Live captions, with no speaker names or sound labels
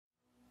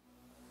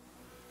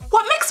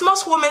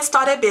makes most women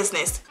start a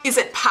business? Is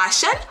it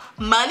passion,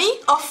 money,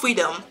 or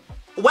freedom?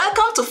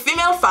 Welcome to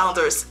Female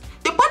Founders,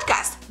 the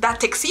podcast that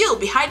takes you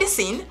behind the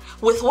scene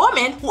with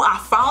women who are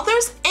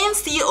founders and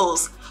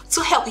CEOs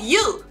to help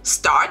you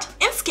start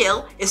and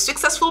scale a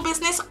successful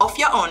business of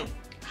your own.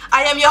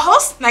 I am your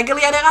host,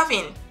 Nagelia de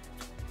Ravin.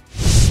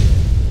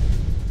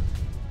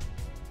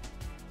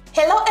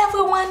 Hello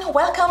everyone,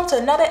 welcome to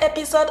another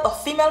episode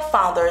of Female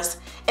Founders.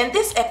 In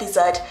this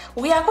episode,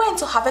 we are going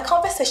to have a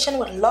conversation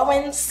with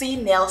Lauren C.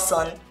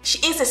 Nelson. She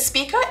is a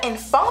speaker and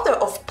founder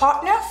of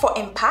Partner for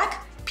Impact,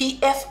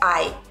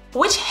 PFI,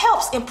 which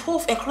helps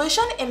improve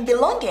inclusion and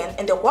belonging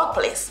in the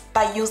workplace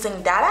by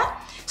using data,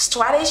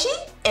 strategy,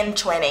 and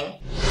training.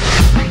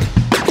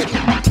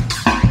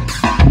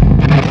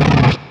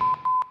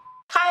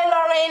 Hi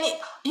Lauren,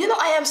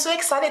 I am so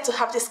excited to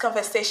have this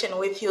conversation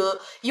with you.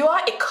 You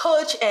are a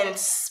coach and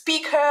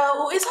speaker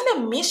who is on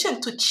a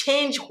mission to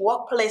change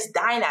workplace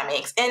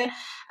dynamics. And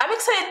I'm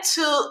excited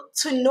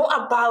to know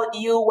about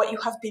you, what you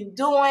have been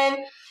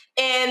doing,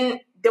 and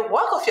the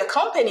work of your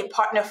company,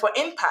 Partner for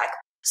Impact.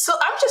 So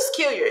I'm just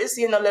curious,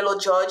 curious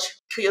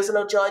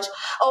little George,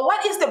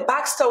 what is the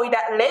backstory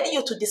that led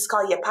you to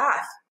discover your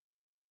path?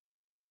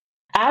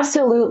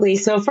 Absolutely.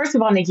 So first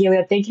of all,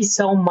 Nagelia, thank you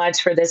so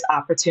much for this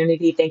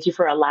opportunity. Thank you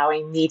for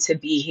allowing me to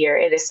be here.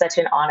 It is such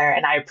an honor,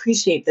 and I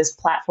appreciate this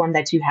platform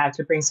that you have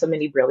to bring so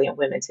many brilliant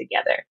women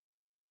together.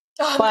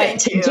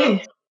 Thank you.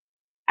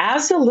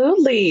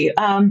 Absolutely.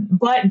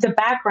 But the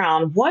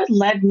background, what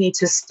led me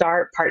to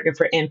start Partner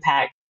for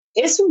Impact?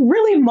 It's a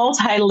really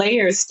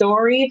multi-layered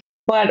story,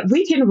 but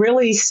we can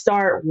really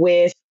start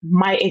with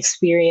my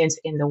experience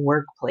in the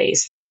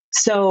workplace.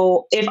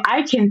 So if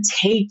I can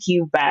take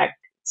you back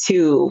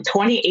to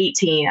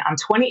 2018. I'm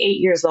 28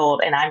 years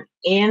old and I'm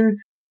in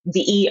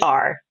the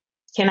ER.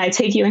 Can I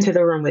take you into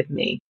the room with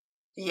me?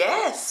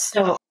 Yes.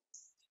 So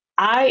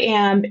I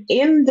am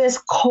in this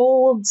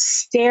cold,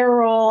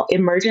 sterile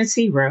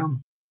emergency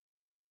room.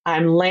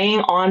 I'm laying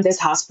on this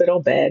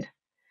hospital bed.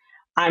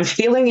 I'm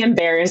feeling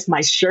embarrassed.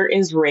 My shirt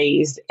is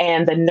raised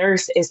and the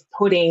nurse is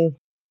putting,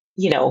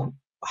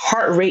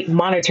 heart rate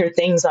monitor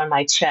things on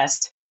my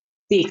chest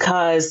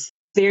because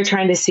they're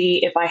trying to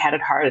see if I had a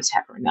heart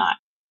attack or not.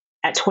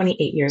 At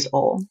 28 years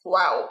old.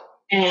 Wow.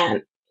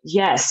 And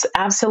yes,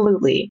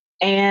 absolutely.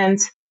 And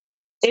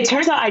it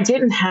turns out I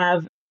didn't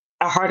have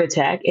a heart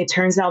attack. It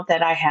turns out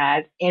that I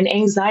had an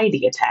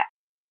anxiety attack.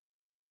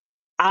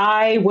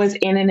 I was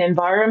in an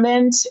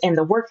environment and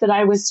the work that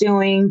I was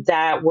doing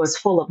that was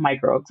full of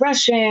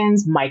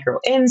microaggressions, micro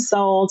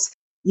insults,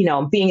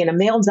 being in a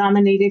male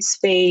dominated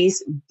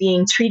space,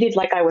 being treated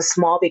like I was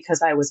small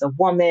because I was a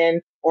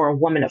woman or a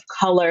woman of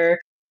color.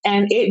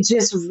 And it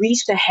just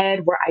reached a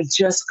head where I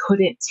just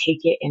couldn't take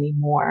it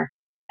anymore.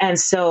 And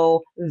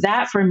so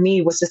that for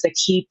me was just a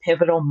key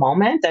pivotal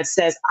moment that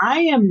says, I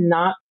am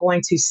not going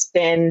to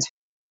spend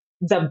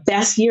the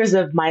best years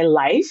of my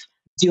life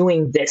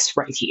doing this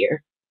right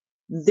here.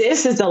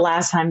 This is the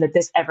last time that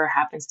this ever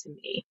happens to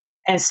me.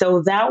 And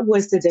so that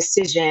was the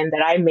decision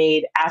that I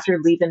made after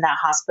leaving that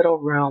hospital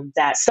room,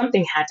 that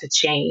something had to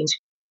change.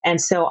 And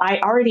so I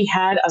already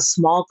had a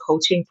small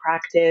coaching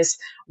practice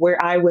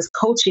where I was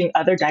coaching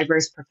other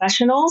diverse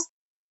professionals,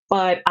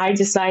 but I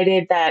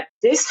decided that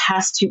this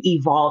has to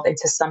evolve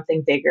into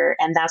something bigger.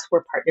 And that's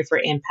where Partner for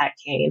Impact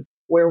came,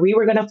 where we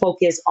were going to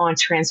focus on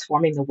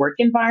transforming the work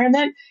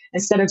environment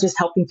instead of just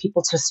helping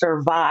people to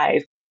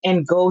survive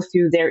and go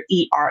through their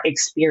ER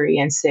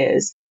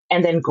experiences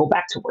and then go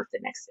back to work the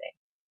next day.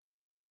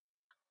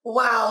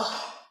 Wow.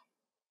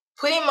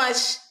 Pretty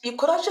much, you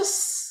could have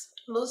just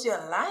lose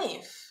your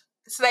life.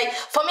 It's like,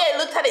 for me, I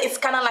looked at it, it's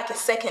kind of like a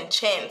second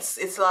chance.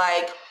 It's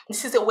like,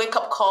 this is a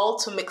wake-up call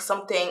to make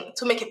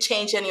a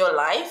change in your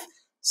life.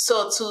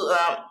 So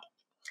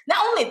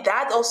not only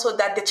that, also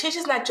that the change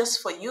is not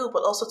just for you,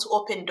 but also to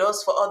open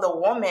doors for other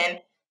women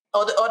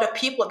or the other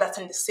people that's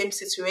in the same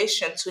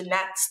situation to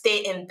not stay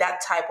in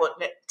that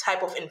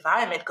type of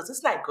environment, because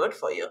it's not good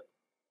for you.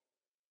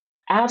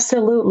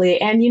 Absolutely.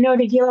 And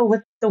Nagila,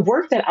 with the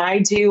work that I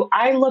do,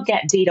 I look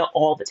at data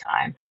all the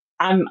time.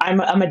 I'm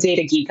a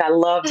data geek. I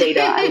love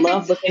data. I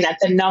love looking at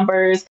the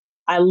numbers.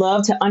 I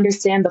love to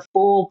understand the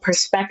full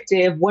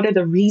perspective. What are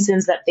the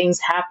reasons that things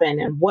happen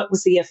and what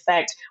was the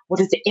effect? What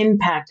is the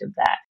impact of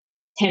that?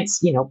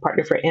 Hence,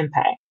 Partner for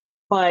Impact.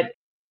 But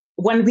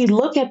when we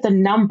look at the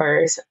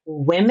numbers,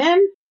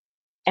 women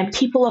and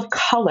people of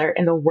color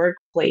in the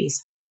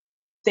workplace,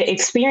 the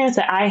experience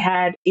that I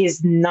had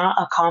is not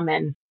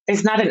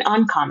it's not an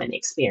uncommon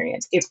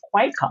experience. It's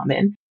quite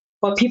common,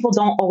 but people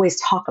don't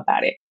always talk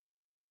about it.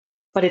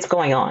 But it's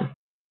going on.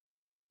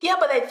 Yeah,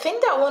 but I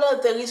think that one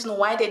of the reasons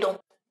why they don't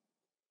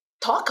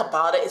talk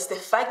about it is the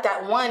fact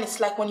that, one, it's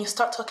like when you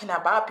start talking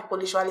about people,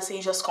 usually say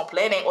you're just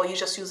complaining or you're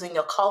just using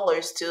your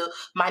colors to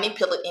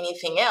manipulate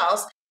anything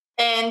else.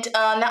 And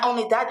not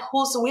only that,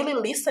 who's really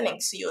listening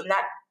to you?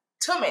 Not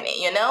too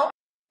many,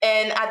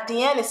 And at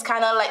the end, it's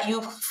kind of like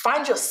you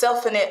find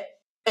yourself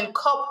in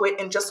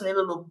corporate and just in a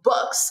little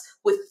box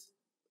with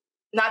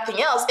nothing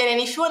else. And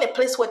then if you're in a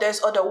place where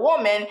there's other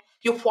women,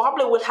 you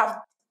probably will have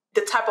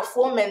the type of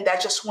woman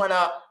that just want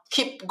to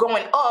keep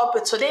going up,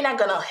 so they're not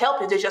gonna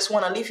help you. They just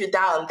want to leave you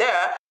down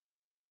there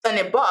in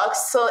a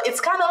box. So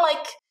it's kind of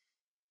like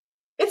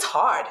it's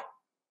hard.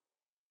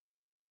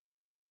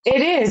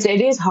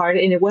 It is hard,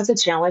 and it was a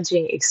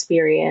challenging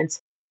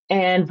experience.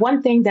 And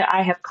one thing that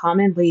I have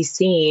commonly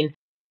seen,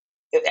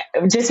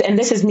 just, and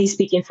this is me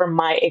speaking from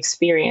my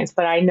experience,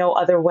 but I know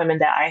other women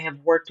that I have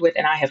worked with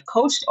and I have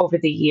coached over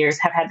the years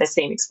have had the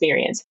same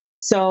experience.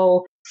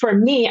 So for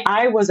me,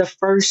 I was a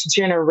first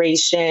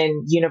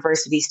generation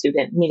university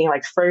student, meaning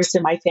like first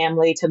in my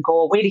family to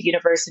go away to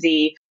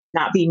university,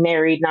 not be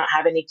married, not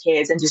have any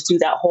kids, and just do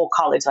that whole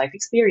college life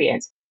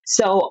experience.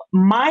 So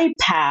my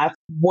path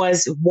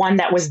was one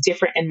that was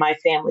different in my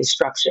family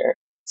structure.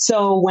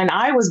 So when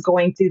I was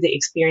going through the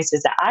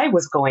experiences that I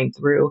was going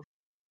through,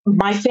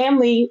 my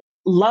family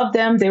loved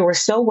them. They were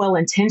so well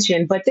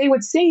intentioned, but they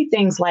would say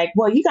things like,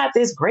 well, you got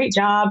this great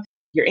job.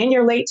 You're in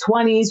your late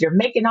 20s. You're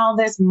making all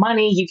this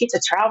money. You get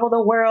to travel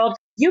the world.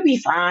 You'll be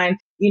fine.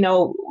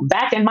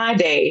 Back in my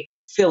day,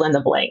 fill in the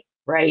blank,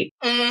 right?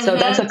 So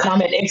that's a Mm-hmm.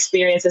 common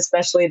experience,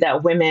 especially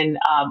that women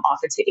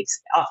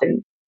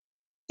often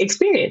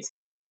experience.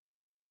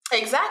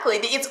 Exactly.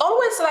 It's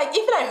always like,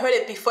 even I heard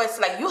it before, it's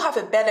like, you have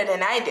it better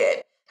than I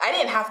did. I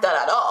didn't have that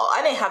at all.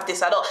 I didn't have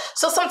this at all.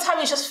 So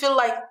sometimes you just feel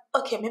like,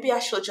 okay, maybe I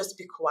should just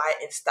be quiet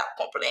and stop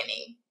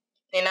complaining,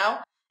 you know?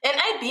 And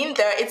I've been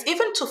there. It's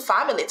even to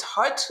family. It's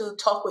hard to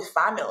talk with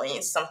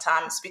families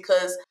sometimes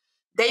because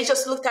they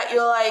just looked at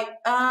you like,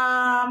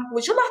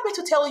 would you like me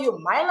to tell you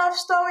my life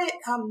story?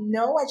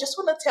 No, I just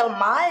want to tell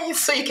mine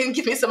so you can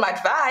give me some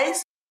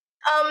advice.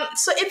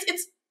 So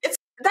it's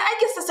that,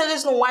 I guess that's the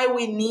reason why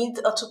we need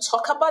to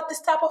talk about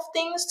this type of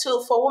things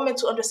to for women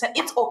to understand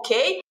it's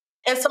okay.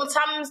 And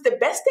sometimes the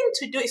best thing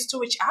to do is to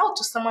reach out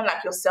to someone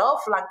like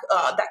yourself, like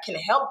that can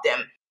help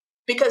them.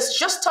 Because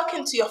just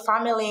talking to your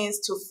families,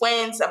 to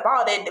friends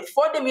about it,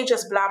 for them you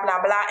just blah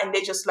blah blah, and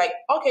they just like,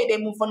 okay, they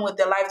move on with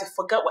their life, they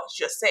forget what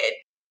you just said.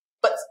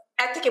 But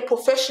I think a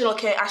professional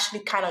can actually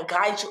kind of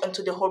guide you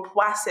into the whole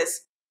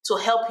process to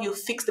help you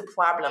fix the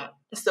problem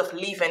instead of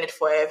leaving it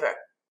forever.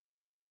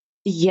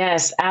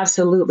 Yes,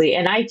 absolutely.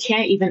 And I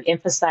can't even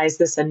emphasize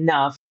this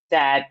enough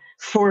that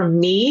for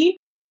me,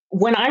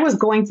 when I was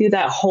going through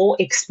that whole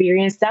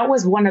experience, that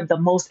was one of the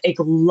most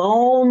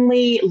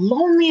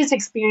loneliest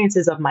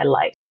experiences of my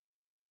life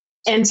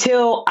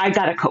until I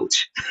got a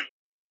coach.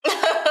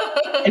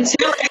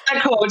 Until I got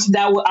a coach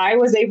I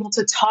was able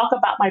to talk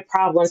about my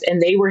problems,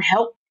 and they were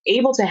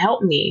able to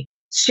help me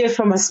shift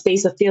from a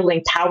space of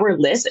feeling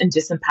powerless and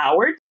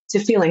disempowered to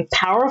feeling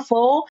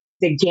powerful.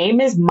 The game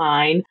is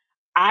mine.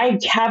 I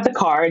have the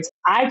cards.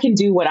 I can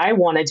do what I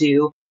want to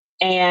do.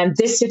 And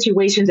this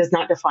situation does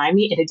not define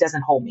me, and it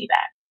doesn't hold me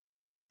back.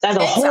 That's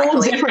a whole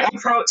Exactly. different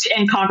approach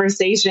and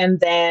conversation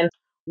than,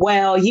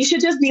 well, you should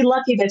just be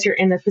lucky that you're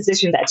in the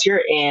position that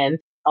you're in.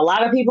 A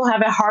lot of people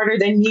have it harder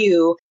than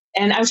you.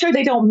 And I'm sure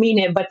they don't mean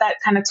it, but that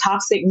kind of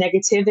toxic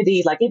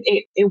negativity, like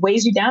it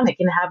weighs you down. It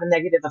can have a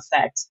negative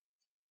effect.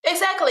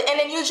 Exactly. And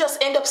then you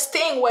just end up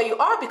staying where you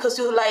are because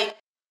you're like,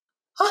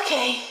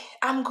 okay,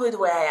 I'm good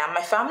where I am.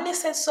 My family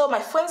says so.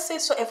 My friends say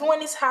so.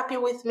 Everyone is happy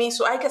with me.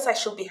 So I guess I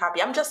should be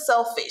happy. I'm just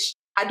selfish.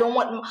 I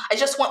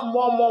just want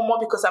more, more, more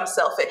because I'm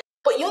selfish.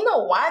 But you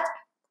know what?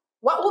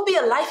 What would be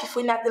a life if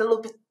we not a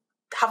little bit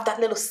have that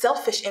little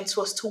selfish into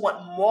us to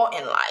want more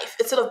in life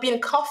instead of being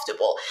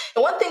comfortable?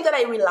 And one thing that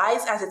I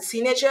realized as a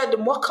teenager, the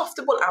more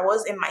comfortable I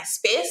was in my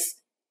space,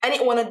 I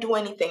didn't want to do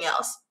anything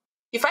else.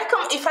 If I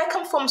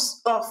come from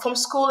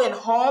school and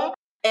home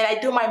and I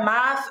do my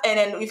math and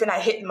then even I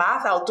hate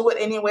math, I'll do it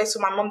anyway so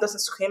my mom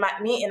doesn't scream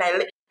at me and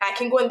I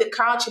can go in the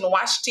couch and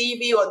watch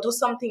TV or do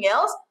something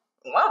else.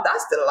 Well,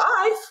 that's the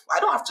life. I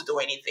don't have to do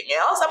anything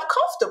else. I'm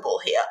comfortable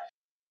here.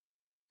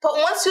 But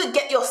once you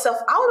get yourself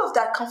out of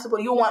that comfortable,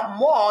 you want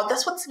more.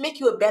 That's what make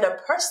you a better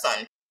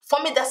person. For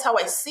me, that's how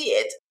I see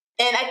it.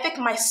 And I think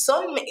my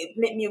son made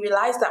me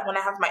realize that when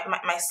I have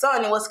my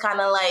son, it was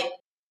kind of like,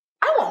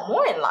 I want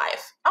more in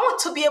life. I want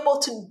to be able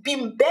to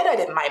be better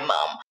than my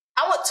mom.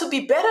 I want to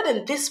be better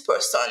than this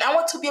person. I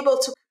want to be able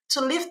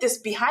to leave this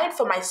behind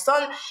for my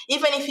son,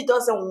 even if he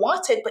doesn't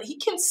want it, but he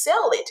can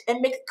sell it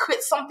and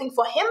create something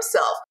for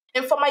himself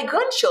and for my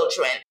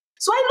grandchildren.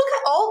 So I look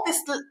at all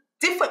these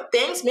different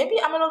things.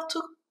 Maybe I'm a little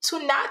too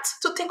not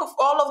to think of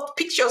all of the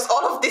pictures,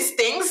 all of these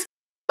things.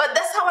 But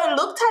that's how I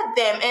looked at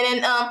them.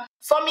 And then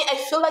for me, I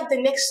feel like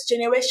the next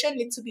generation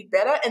needs to be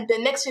better, and the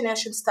next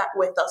generation start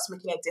with us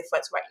making a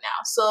difference right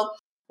now. So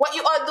what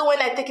you are doing,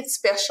 I think it's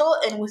special,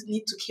 and we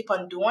need to keep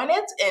on doing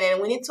it. And then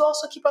we need to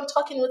also keep on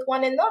talking with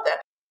one another.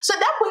 So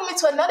that brings me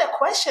to another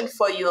question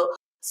for you.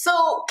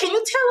 So can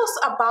you tell us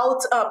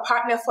about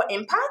Partner for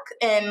Impact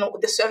and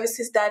the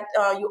services that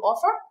you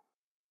offer?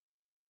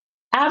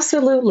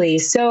 Absolutely.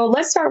 So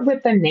let's start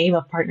with the name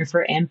of Partner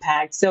for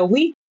Impact. So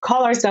we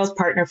call ourselves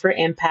Partner for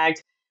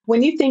Impact.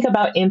 When you think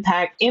about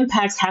impact,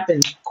 impacts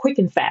happen quick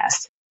and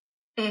fast.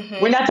 We're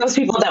Mm-hmm. not those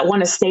people that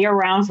want to stay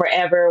around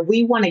forever.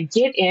 We want to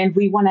get in.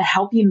 We want to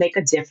help you make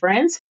a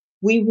difference.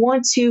 We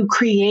want to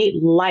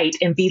create light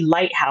and be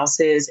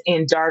lighthouses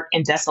in dark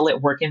and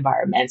desolate work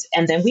environments.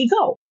 And then we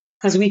go.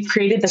 because we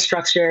created the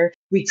structure,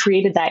 we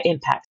created that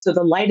impact. So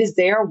the light is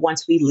there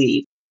once we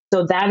leave.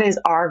 So that is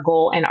our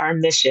goal and our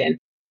mission.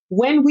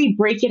 When we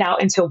break it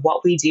out into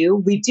what we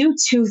do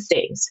two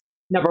things.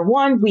 Number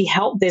one, we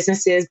help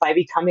businesses by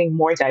becoming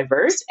more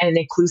diverse and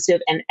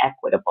inclusive and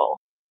equitable.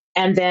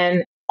 And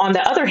then on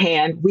the other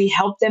hand, we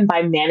help them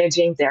by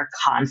managing their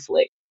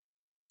conflict.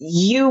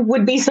 You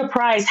would be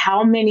surprised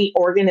how many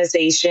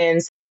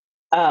organizations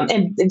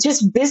and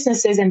just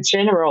businesses in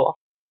general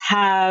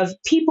have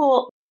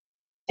people,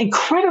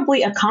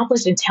 incredibly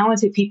accomplished and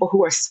talented people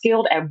who are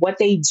skilled at what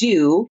they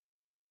do,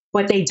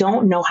 but they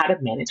don't know how to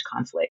manage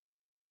conflict.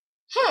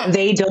 Hmm.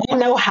 They don't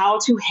know how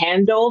to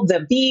handle the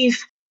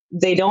beef.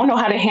 They don't know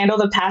how to handle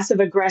the passive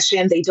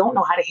aggression. They don't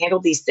know how to handle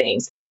these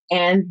things.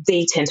 And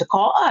they tend to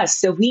call us.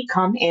 So we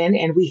come in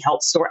and we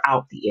help sort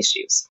out the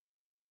issues.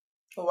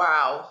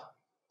 Wow.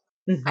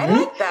 I Hmm.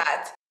 like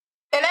that.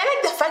 And I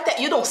like the fact that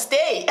you don't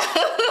stay.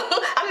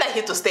 I'm not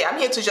here to stay. I'm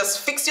here to just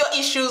fix your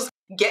issues,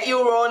 get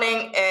you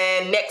running,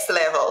 and next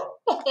level.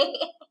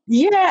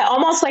 Yeah,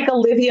 almost like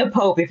Olivia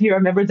Pope, if you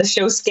remember the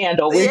show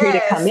Scandal. We're here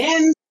to come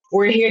Yes. in,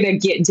 we're here to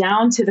get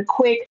down to the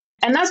quick.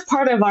 And that's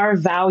part of our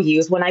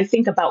values when I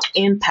think about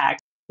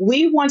impact.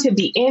 We want to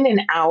be in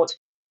and out,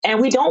 and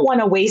we don't want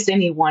to waste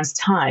anyone's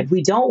time.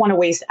 We don't want to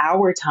waste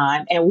our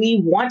time, and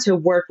we want to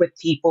work with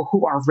people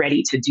who are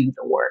ready to do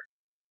the work.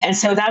 And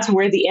so that's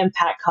where the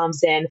impact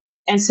comes in.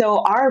 And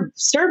so our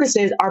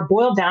services are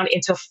boiled down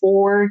into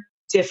four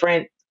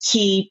different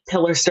key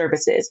pillar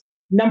services.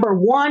 Number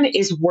one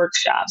is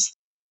workshops.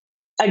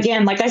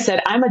 Again, like I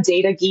said, I'm a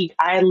data geek.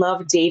 I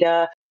love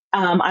data.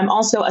 I'm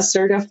also a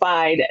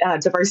certified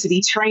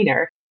diversity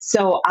trainer.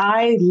 So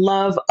I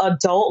love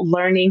adult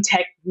learning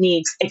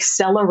techniques,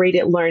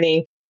 accelerated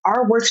learning.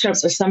 Our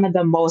workshops are some of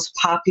the most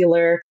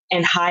popular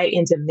and high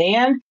in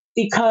demand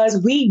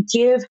because we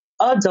give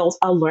adults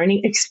a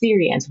learning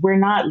experience. We're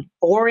not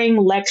boring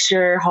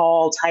lecture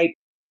hall type,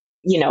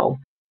 you know,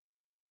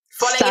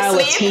 Falling style of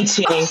asleep?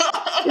 teaching.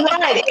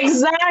 Right,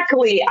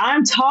 exactly.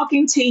 I'm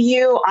talking to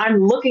you.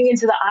 I'm looking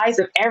into the eyes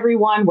of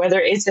everyone, whether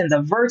it's in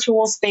the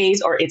virtual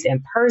space or it's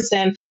in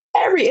person.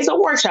 It's a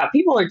workshop.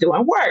 People are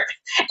doing work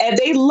and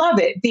they love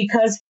it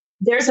because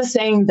there's a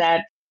saying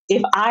that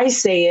if I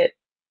say it,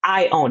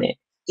 I own it.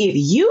 If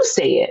you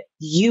say it,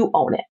 you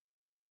own it.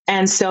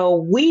 And so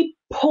we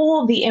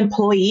pull the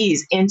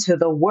employees into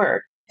the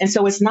work. And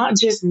so it's not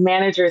just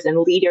managers and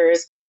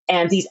leaders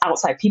and these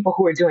outside people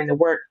who are doing the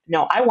work.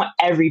 No, I want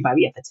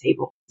everybody at the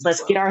table.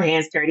 Let's get Well, our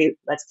hands dirty.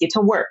 Let's get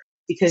to work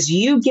because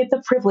you get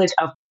the privilege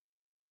of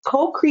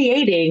co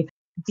creating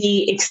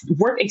the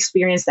work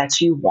experience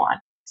that you want.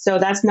 So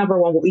that's number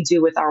one, what we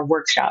do with our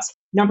workshops.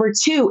 Number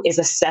two is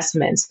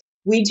assessments.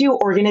 We do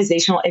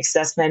organizational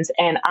assessments,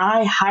 and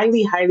I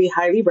highly, highly,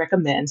 highly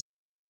recommend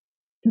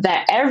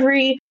that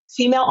every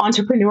female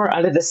entrepreneur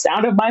under the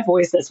sound of my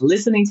voice that's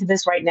listening to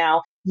this right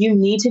now, you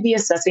need to be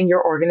assessing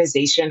your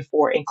organization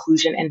for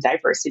inclusion and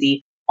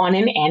diversity on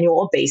an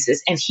annual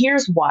basis. And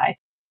here's why.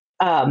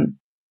 Um,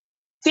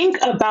 think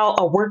about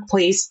a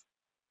workplace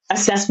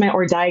assessment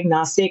or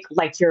diagnostic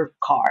like your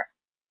car.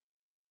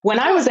 When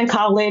I was hmm. in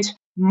college,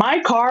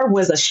 my car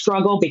was a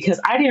struggle because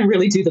I didn't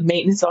really do the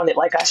maintenance on it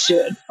like I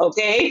should.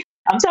 Okay.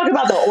 I'm talking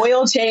about the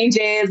oil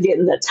changes,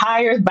 getting the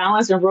tires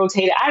balanced and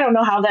rotated. I don't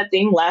know how that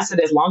thing lasted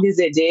as long as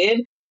it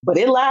did, but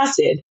it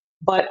lasted.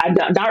 But I'm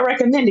not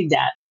recommending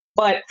that.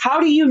 But how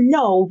do you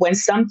know when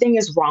something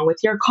is wrong with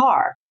your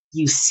car?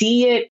 You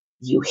see it,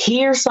 you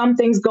hear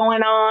something's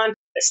going on,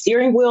 the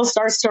steering wheel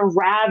starts to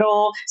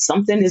rattle,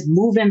 something is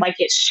moving like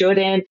it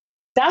shouldn't.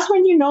 That's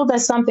when you know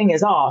that something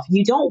is off.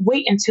 You don't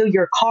wait until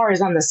your car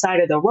is on the side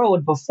of the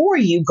road before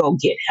you go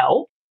get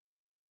help.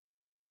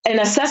 And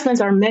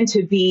assessments are meant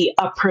to be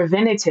a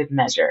preventative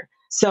measure.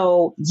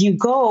 So you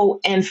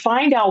go and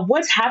find out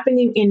what's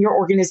happening in your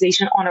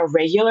organization on a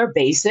regular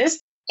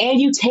basis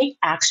and you take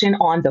action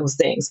on those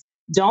things.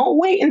 Don't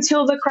wait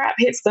until the crap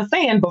hits the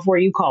fan before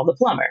you call the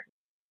plumber.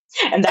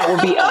 And that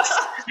would be us.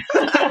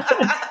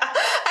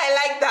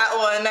 I like that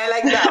one. I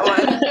like that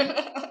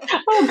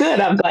one. Oh, good.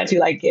 I'm glad you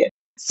like it.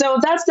 So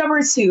that's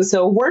number two.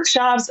 So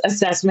workshops,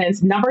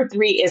 assessments. Number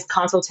three is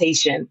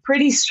consultation.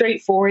 Pretty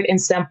straightforward and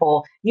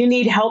simple. You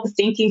need help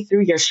thinking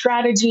through your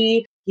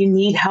strategy. You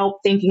need help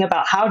thinking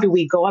about how do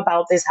we go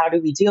about this? How do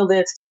we deal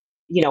this?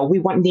 We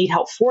need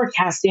help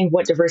forecasting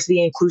what diversity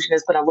and inclusion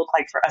is going to look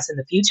like for us in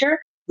the future.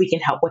 We can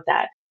help with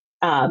that.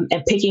 And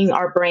picking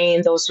our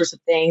brain, those sorts of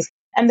things.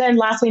 And then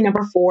lastly,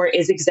 number four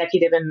is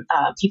executive and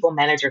people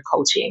manager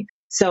coaching.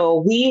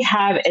 So we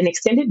have an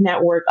extended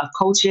network of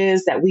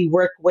coaches that we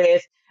work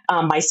with,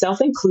 myself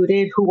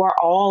included, who are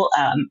all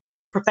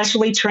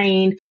professionally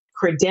trained,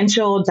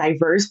 credentialed,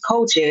 diverse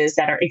coaches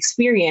that are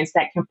experienced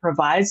that can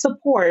provide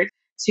support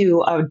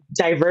to a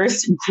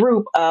diverse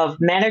group of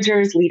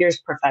managers, leaders,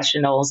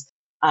 professionals,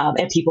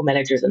 and people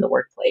managers in the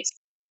workplace.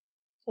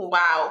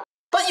 Wow.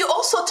 But you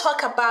also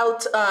talk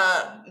about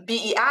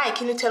BEI.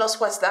 Can you tell us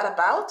what's that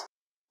about?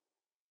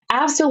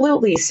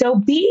 Absolutely. So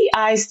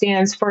BEI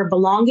stands for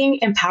Belonging,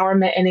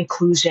 Empowerment, and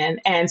Inclusion.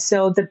 And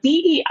so the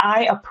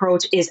BEI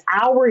approach is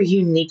our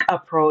unique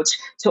approach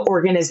to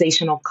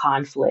organizational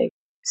conflict.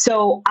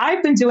 So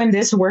I've been doing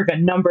this work a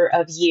number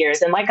of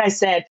years. And like I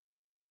said,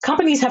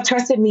 companies have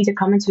trusted me to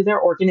come into their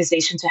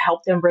organization to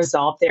help them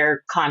resolve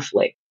their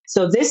conflict.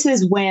 So this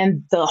is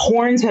when the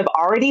horns have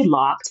already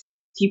locked.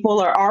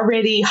 People are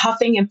already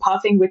huffing and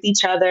puffing with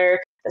each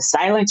other. The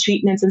silent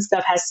treatments and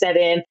stuff has set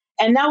in.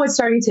 And now it's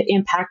starting to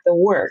impact the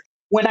work.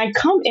 When I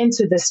come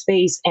into the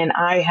space and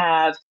I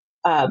have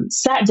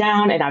sat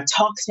down and I've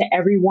talked to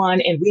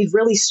everyone and we've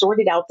really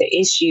sorted out the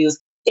issues,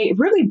 it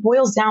really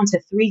boils down to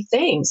three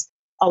things.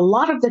 A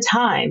lot of the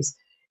times,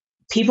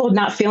 people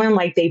not feeling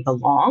like they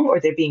belong or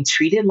they're being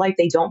treated like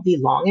they don't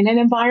belong in an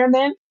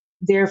environment.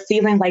 They're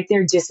feeling like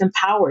they're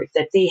disempowered,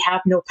 that they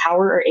have no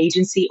power or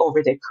agency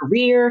over their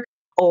career,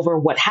 over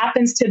what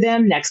happens to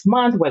them next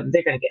month, whether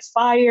they're going to get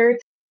fired.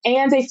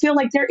 And they feel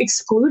like they're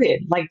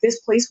excluded, like this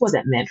place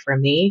wasn't meant for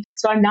me.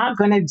 So I'm not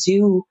going to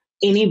do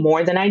any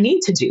more than I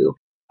need to do.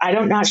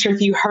 I'm not sure if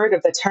you heard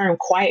of the term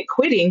quiet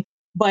quitting,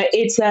 but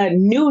it's a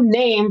new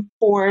name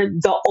for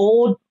the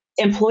old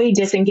employee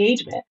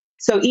disengagement.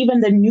 So even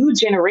the new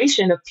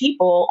generation of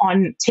people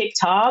on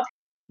TikTok,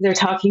 they're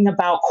talking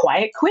about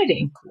quiet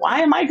quitting. Huh. Why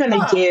am I going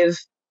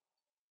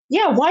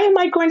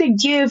to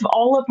give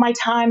all of my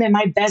time and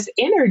my best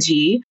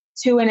energy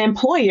to an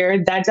employer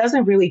that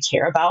doesn't really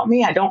care about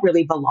me? I don't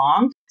really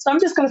belong. So I'm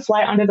just going to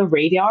fly under the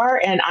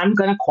radar and I'm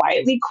going to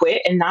quietly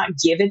quit and not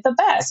give it the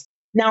best.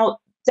 Now,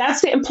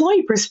 that's the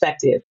employee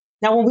perspective.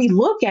 Now, when we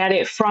look at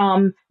it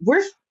from,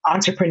 we're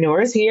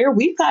entrepreneurs here,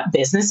 we've got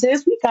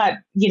businesses, we've got,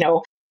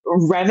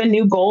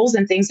 revenue goals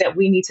and things that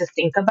we need to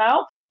think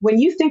about. When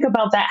you think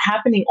about that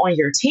happening on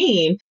your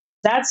team,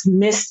 that's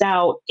missed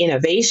out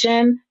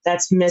innovation,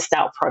 that's missed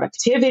out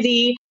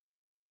productivity.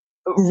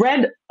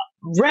 Red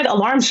red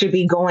alarms should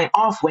be going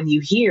off when you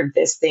hear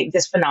this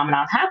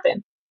phenomenon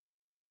happen.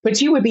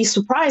 But you would be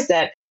surprised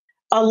that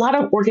a lot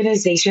of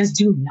organizations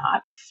do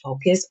not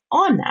focus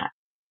on that.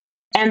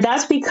 And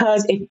that's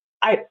because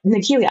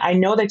Nikelia, I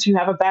know that you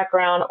have a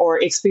background or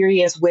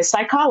experience with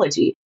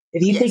psychology.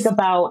 If you think Yes.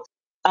 about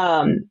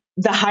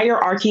the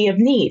hierarchy of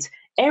needs,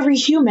 every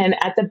human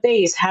at the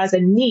base has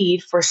a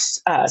need for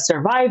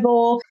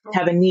survival,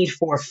 have a need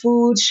for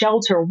food,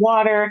 shelter,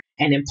 water,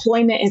 and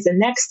employment is the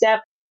next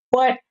step.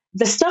 But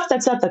the stuff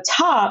that's at the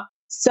top,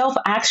 self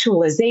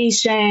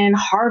actualization,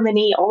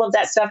 harmony, all of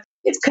that stuff,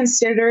 it's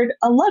considered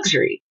a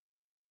luxury.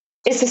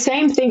 It's the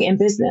same thing in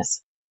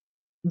business.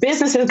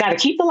 Businesses got to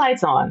keep the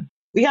lights on.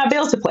 We got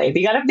bills to pay.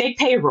 We got to make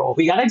payroll.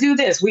 We got to do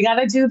this. We got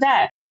to do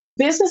that.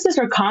 Businesses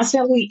are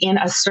constantly in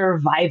a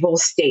survival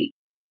state.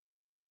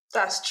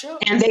 That's true.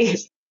 And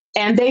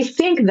they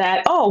think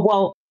that, oh,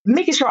 well,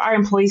 making sure our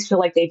employees feel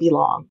like they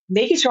belong,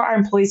 making sure our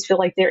employees feel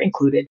like they're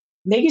included,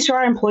 making sure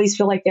our employees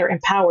feel like they're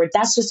empowered,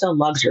 that's just a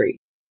luxury.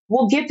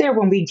 We'll get there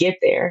when we get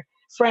there.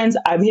 Friends,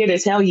 I'm here to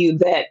tell you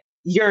that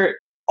you're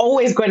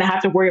always going to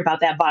have to worry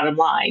about that bottom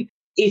line.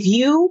 If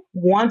you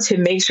want to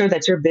make sure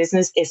that your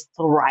business is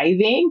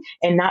thriving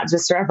and not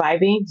just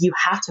surviving, you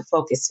have to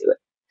focus to it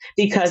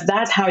because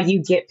that's how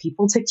you get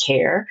people to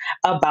care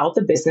about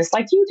the business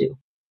like you do.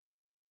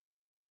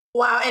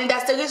 Wow, and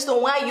that's the reason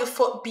why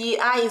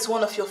BI is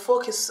one of your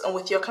focus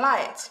with your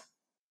clients.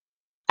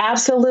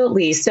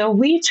 Absolutely. So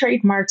we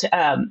trademarked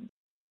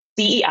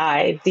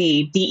BEI,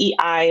 the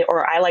BEI,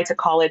 or I like to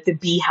call it the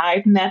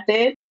beehive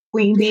method,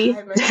 Queen Bee,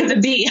 Behind the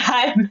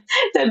beehive,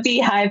 the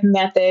beehive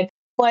method.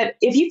 But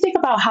if you think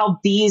about how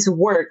bees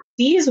work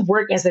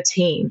as a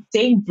team.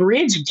 They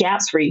bridge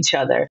gaps for each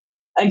other.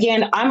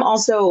 Again,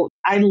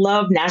 I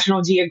love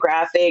National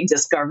Geographic,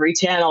 Discovery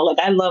Channel. Like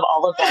I love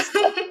all of that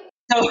stuff.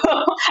 So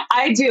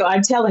I do.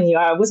 I'm telling you,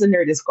 I was a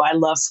nerd in school. I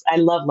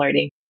love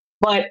learning.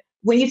 But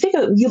when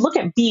you look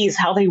at bees,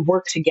 how they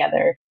work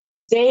together,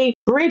 they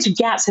bridge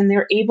gaps and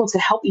they're able to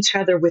help each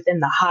other within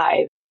the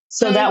hive.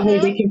 So that way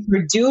they Mm-hmm. can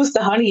produce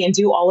the honey and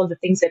do all of the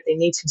things that they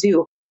need to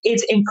do.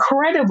 It's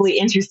incredibly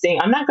interesting.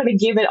 I'm not going to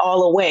give it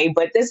all away,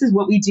 but this is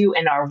what we do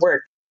in our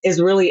work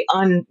is really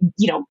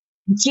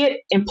get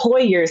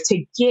employers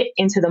to get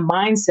into the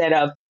mindset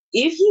of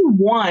if you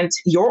want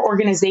your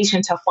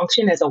organization to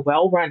function as a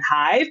well-run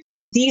hive,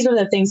 these are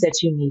the things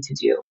that you need to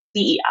do.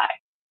 BEI.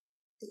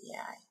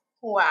 Yeah.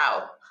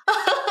 Wow.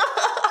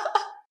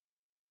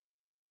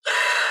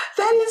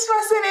 That is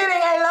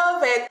fascinating. I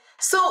love it.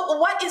 So,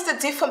 what is the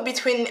difference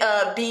between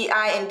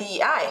BI and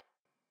DEI?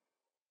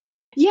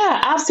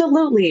 Yeah,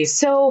 absolutely.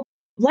 So,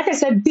 like I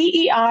said,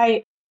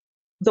 BEI,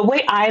 the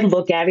way I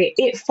look at it,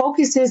 it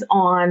focuses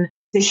on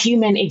the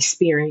human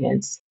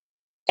experience.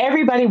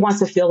 Everybody wants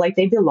to feel like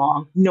they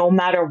belong, no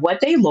matter what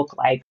they look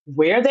like,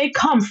 where they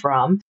come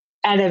from.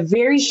 At a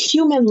very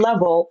human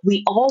level,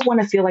 we all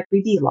want to feel like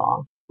we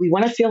belong. We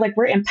want to feel like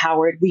we're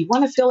empowered. We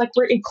want to feel like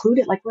we're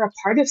included, like we're a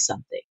part of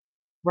something,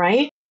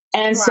 right?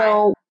 And Right.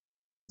 so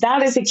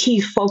that is a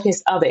key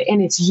focus of it.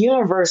 And it's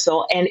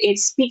universal and it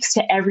speaks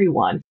to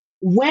everyone.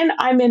 When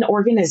I'm in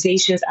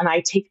organizations and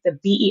I take the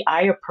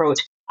BEI approach,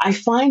 I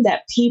find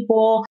that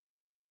people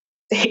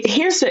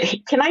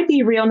can I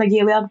be real,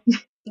 Nagilia?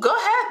 Go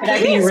ahead, Can I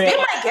be please. Be real?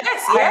 my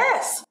guest. I,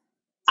 Yes.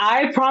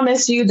 I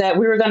promised you that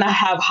we were going to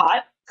have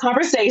hot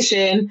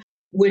conversation,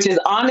 which is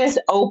honest,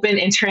 open,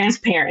 and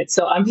transparent.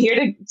 So I'm here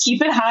to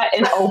keep it hot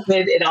and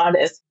open and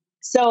honest.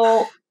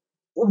 So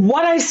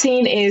what I've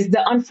seen is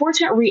the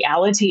unfortunate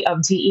reality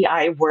of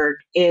DEI work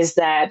is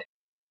that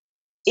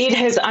it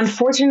has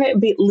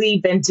unfortunately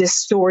been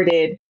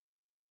distorted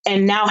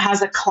and now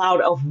has a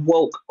cloud of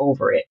woke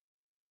over it.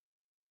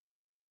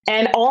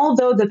 And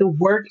although that the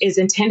work is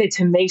intended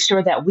to make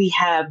sure that we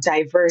have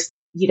diverse,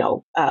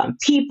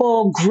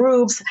 people,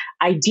 groups,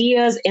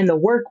 ideas in the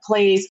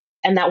workplace,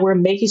 and that we're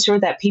making sure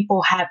that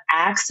people have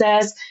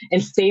access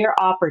and fair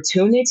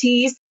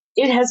opportunities,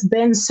 it has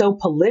been so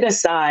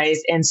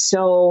politicized and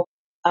so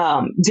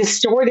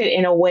distorted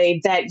in a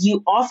way that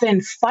you often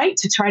fight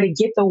to try to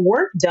get the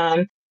work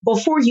done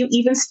before you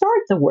even start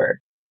the work.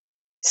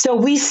 So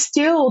we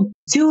still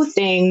do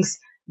things,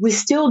 we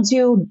still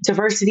do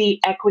diversity,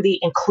 equity,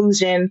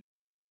 inclusion,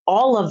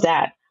 all of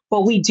that,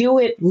 but we do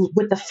it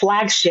with the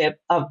flagship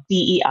of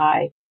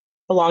BEI,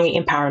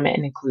 belonging, empowerment,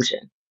 and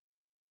inclusion.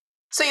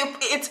 So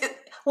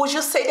would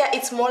you say that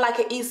it's more like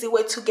an easy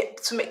way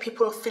to make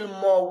people feel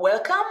more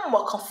welcome,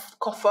 more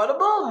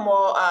comfortable,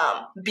 more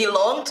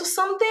belong to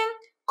something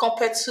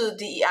compared to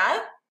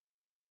DEI?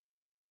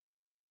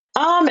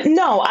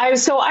 No, I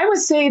would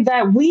say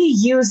that we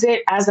use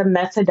it as a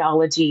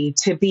methodology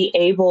to be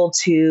able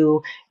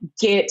to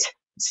get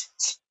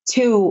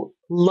to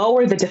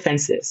lower the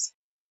defenses.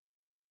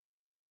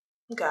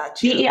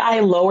 Got you.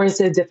 DEI lowers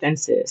the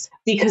defenses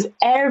because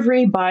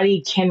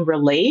everybody can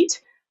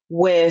relate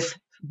with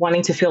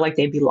wanting to feel like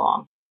they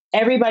belong.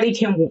 Everybody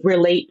can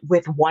relate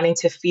with wanting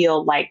to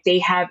feel like they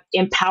have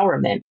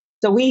empowerment.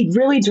 So we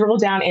really drill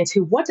down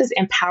into what does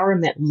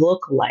empowerment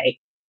look like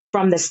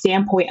from the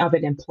standpoint of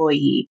an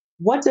employee?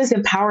 What does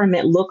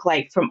empowerment look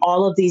like from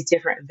all of these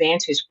different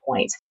vantage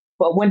points?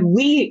 But when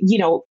we,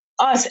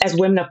 us as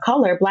women of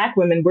color, Black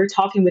women, we're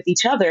talking with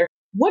each other,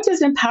 what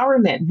does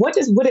empowerment, would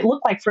it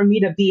look like for me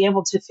to be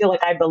able to feel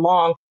like I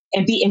belong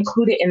and be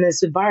included in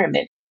this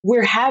environment?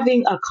 We're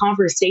having a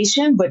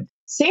conversation, but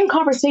same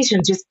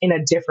conversation, just in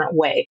a different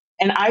way.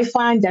 And I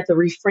find that the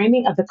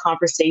reframing of the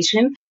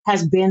conversation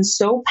has been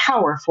so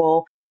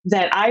powerful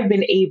that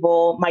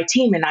my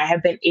team and I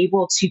have been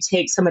able to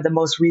take some of the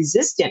most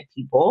resistant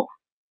people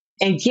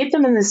and get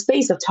them in the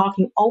space of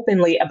talking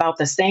openly about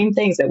the same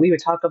things that we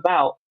would talk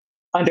about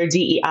under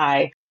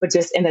DEI, but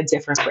just in a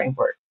different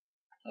framework.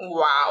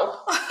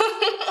 Wow.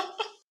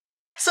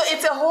 So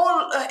it's a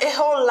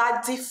whole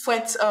lot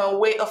different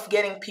way of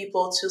getting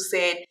people to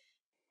say,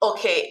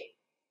 okay,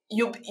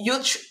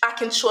 I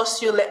can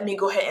trust you. Let me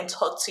go ahead and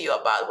talk to you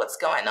about what's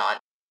going on.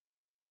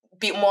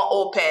 Be more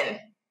open.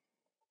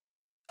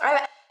 I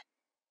like,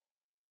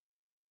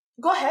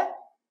 go ahead.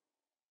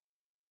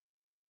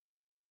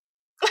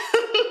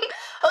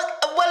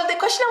 Well, the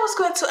question I was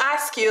going to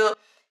ask you: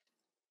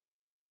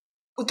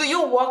 do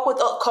you work with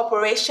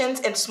corporations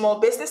and small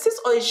businesses,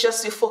 or is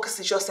just your focus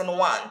is just in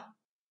one?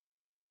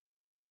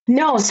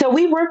 No, so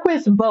we work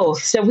with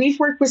both. So we've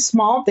worked with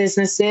small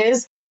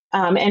businesses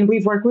and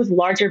we've worked with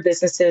larger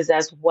businesses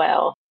as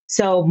well.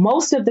 So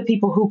most of the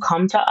people who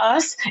come to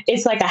us,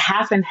 it's like a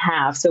half and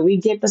half. So we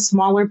get the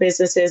smaller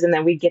businesses and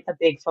then we get the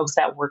big folks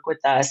that work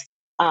with us.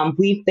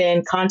 We've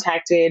been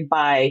contacted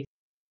by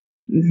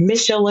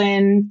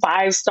Michelin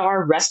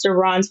 5-star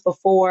restaurants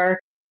before.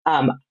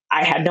 I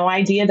had no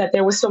idea that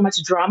there was so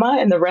much drama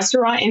in the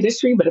restaurant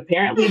industry, but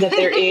apparently that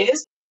there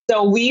is.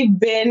 So we've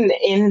been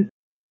in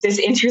this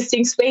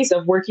interesting space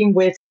of working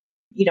with,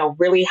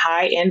 really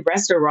high end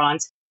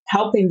restaurants,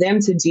 helping them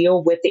to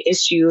deal with the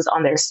issues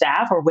on their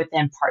staff or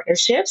within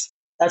partnerships.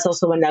 That's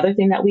also another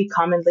thing that we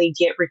commonly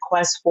get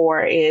requests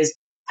for is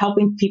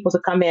helping people to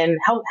come in,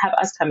 have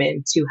us come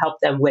in to help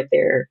them with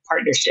their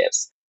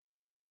partnerships.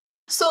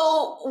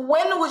 So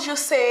when would you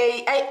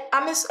say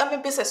I'm a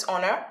business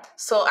owner,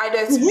 so either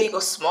it's Mhm. big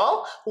or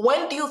small.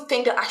 When do you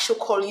think that I should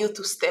call you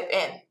to step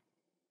in?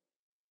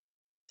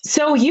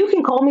 So you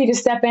can call me to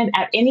step in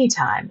at any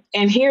time.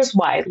 And here's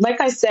why. Like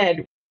I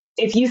said,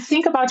 if you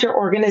think about your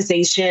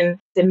organization,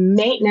 the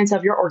maintenance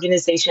of your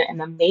organization and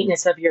the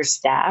maintenance of your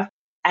staff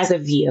as a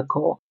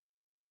vehicle,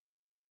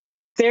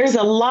 there's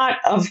a lot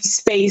of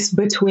space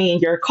between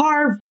your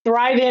car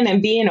thriving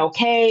and being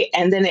okay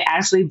and then it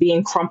actually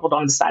being crumpled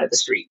on the side of the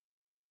street.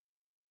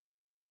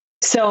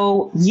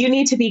 So you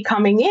need to be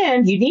coming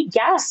in, you need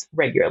gas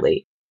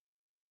regularly.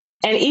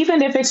 And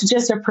even if it's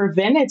just a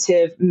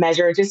preventative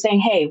measure, just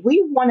saying, hey,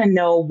 we want to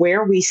know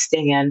where we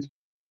stand.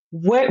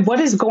 What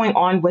is going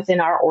on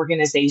within our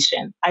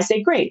organization? I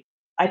say, great.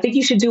 I think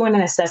you should do an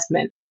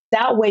assessment.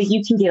 That way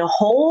you can get a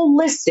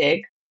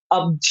holistic,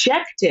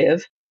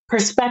 objective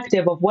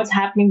perspective of what's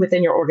happening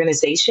within your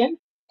organization.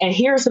 And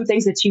here are some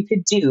things that you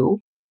could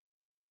do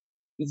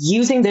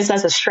using this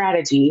as a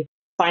strategy,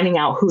 finding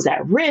out who's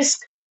at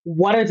risk,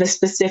 what are the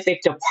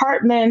specific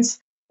departments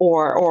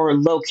or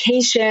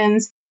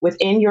locations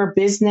within your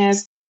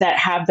business that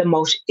have the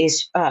most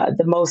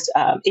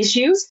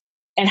issues,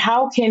 And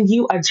how can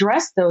you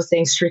address those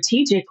things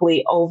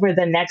strategically over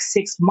the next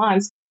 6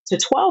 months to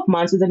 12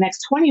 months or the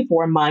next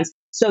 24 months?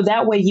 So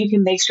that way you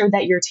can make sure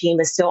that your team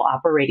is still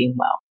operating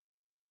well.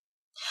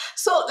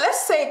 So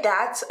let's say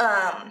that,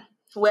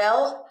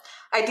 well,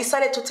 I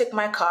decided to take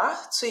my car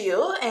to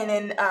you, and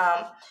then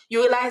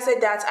you realize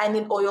that I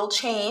need oil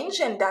change,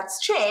 and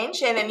that's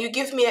change, and then you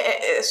give me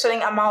a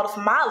certain amount of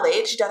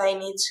mileage that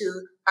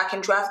I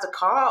can drive the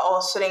car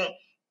or certain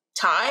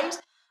times.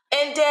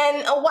 And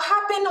then what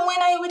happened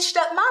when I reach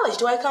that mileage?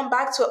 Do I come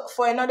back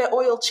for another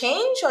oil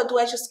change, or do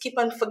I just keep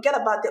on forget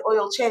about the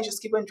oil change,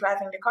 just keep on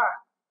driving the car?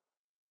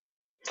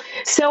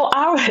 So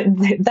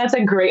that's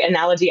a great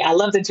analogy. I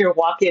love that you're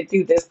walking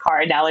through this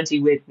car analogy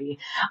with me.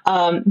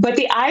 But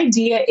the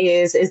idea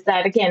is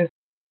that again,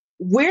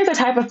 we're the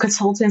type of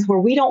consultants where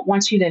we don't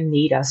want you to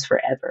need us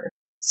forever.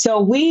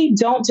 So we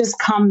don't just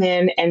come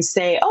in and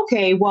say,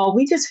 okay, well,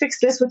 we just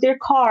fixed this with your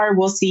car.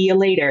 We'll see you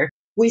later.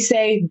 We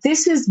say,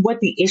 this is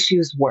what the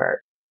issues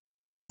were.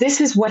 This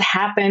is what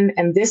happened.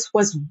 And this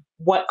was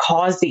what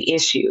caused the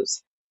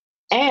issues.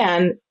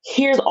 And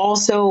here's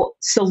also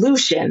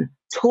solution,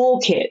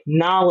 toolkit,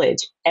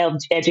 knowledge,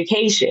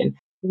 education.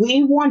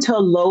 We want to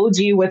load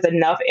you with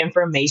enough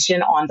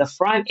information on the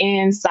front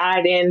end,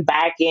 side end,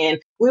 back end.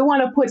 We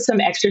want to put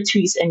some extra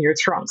treats in your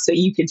trunk so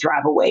you can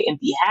drive away and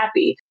be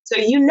happy. So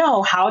you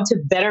know how to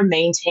better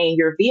maintain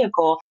your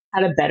vehicle,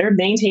 how to better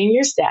maintain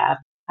your staff,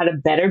 how to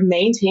better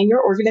maintain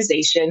your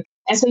organization.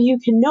 And so you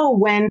can know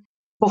when,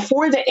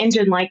 before the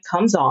engine light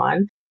comes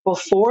on,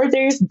 before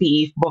there's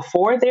beef,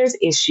 before there's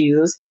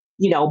issues,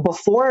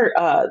 before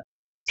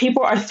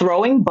people are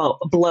throwing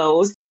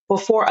blows,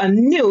 before a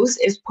noose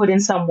is put in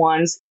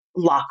someone's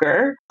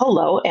locker.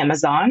 Hello,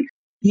 Amazon.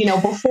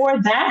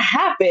 Before that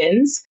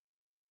happens,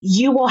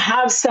 you will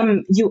have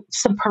some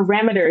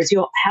parameters.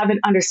 You'll have an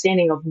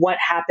understanding of what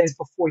happens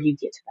before you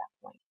get to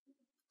that point.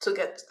 To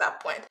get to that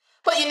point,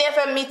 but you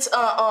never meet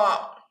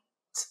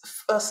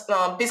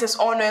business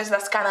owners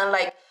that's kind of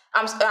like,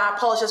 I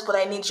apologize, but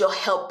I need your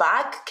help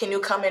back. Can you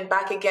come in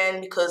back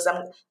again because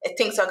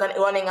things are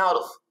running out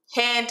of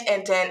hand,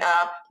 and then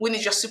we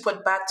need your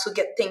support back to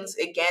get things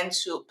again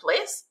to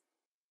place?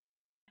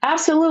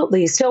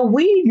 Absolutely. So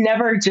we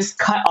never just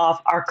cut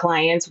off our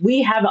clients.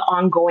 We have an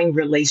ongoing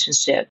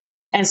relationship.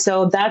 And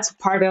so that's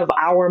part of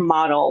our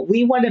model.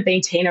 We want to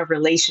maintain a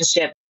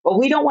relationship, but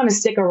we don't want to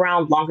stick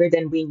around longer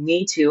than we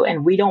need to.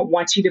 And we don't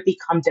want you to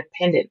become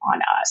dependent on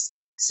us.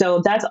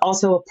 So that's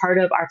also a part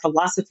of our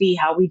philosophy,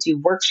 how we do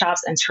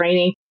workshops and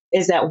training,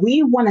 is that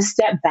we want to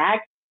step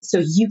back so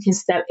you can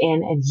step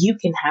in and you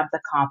can have the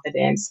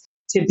confidence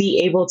to be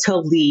able to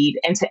lead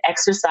and to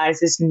exercise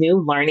this new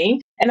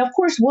learning. And of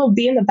course, we'll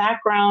be in the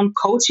background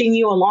coaching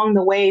you along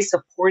the way,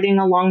 supporting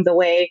along the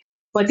way.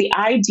 But the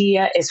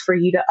idea is for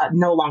you to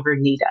no longer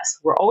need us.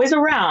 We're always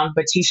around,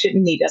 but you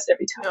shouldn't need us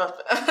every time.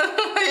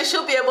 You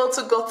should be able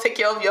to go take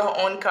care of your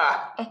own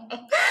car.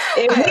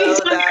 If we've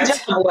done our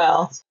job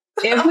well.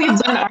 If we've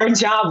done our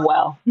job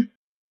well.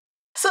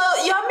 So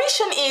your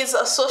mission is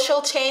a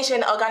social change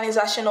and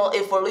organizational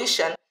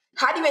evolution.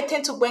 How do you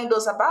intend to bring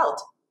those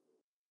about?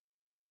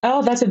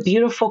 Oh, that's a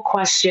beautiful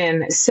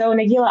question. So,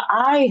 Nagila,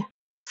 I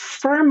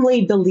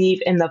firmly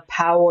believe in the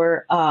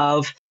power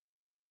of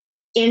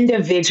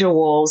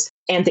individuals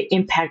and the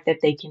impact that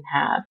they can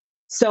have.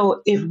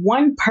 So, if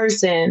one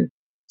person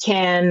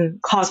can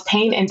cause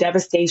pain and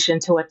devastation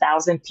to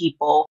 1,000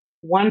 people,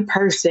 one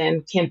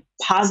person can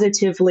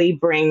positively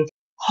bring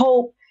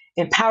hope,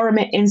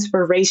 empowerment,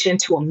 inspiration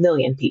to 1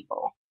 million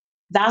people.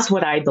 That's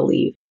what I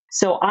believe.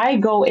 So I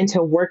go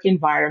into work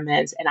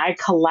environments and I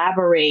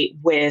collaborate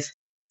with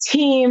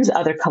teams,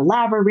 other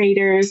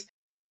collaborators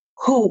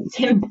who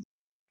can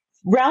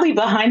rally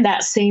behind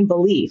that same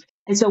belief.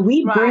 And so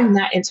we bring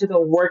that into the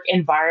work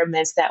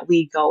environments that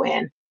we go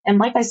in. And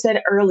like I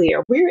said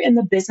earlier, we're in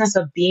the business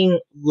of being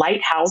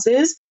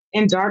lighthouses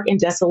in dark and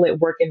desolate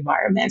work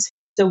environments.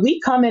 So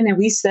we come in and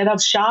we set up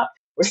shop.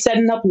 We're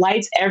setting up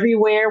lights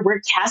everywhere.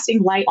 We're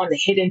casting light on the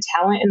hidden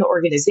talent in the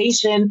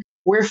organization.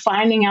 We're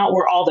finding out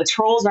where all the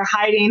trolls are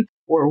hiding.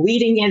 We're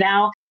weeding it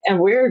out. And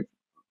we're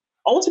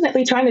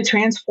ultimately trying to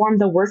transform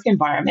the work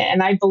environment.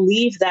 And I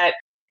believe that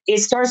it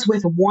starts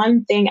with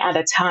one thing at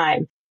a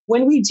time.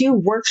 When we do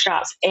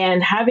workshops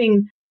and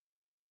having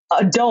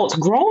adults,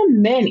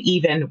 grown men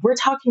even, we're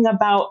talking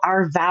about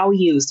our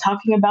values,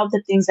 talking about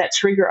the things that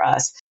trigger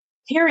us,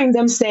 hearing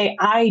them say,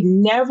 I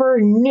never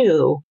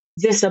knew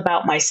this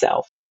about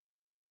myself.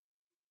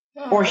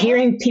 Or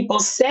hearing people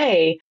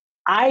say,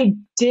 I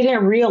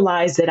didn't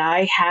realize that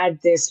I had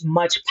this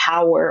much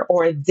power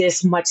or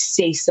this much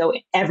say so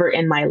ever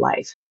in my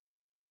life.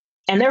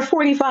 And they're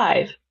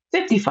 45,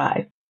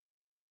 55.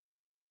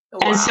 Wow.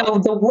 And so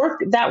the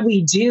work that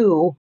we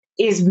do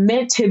is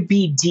meant to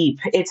be deep.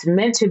 It's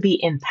meant to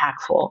be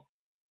impactful.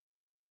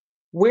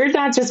 We're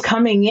not just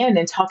coming in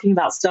and talking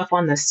about stuff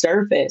on the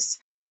surface.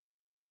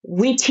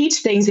 We teach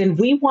things and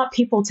we want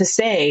people to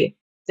say,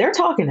 they're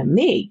talking to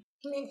me.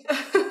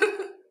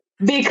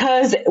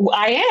 Because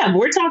I am.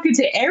 We're talking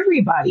to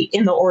everybody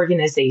in the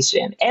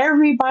organization.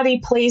 Everybody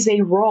plays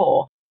a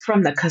role.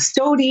 from the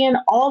custodian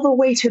all the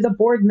way to the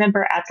board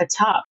member at the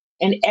top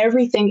and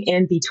everything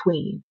in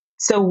between.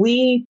 So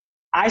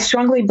I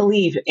strongly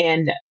believe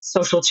in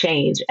social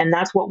change, and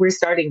that's what we're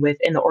starting with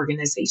in the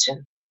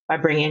organization by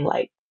bringing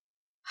light.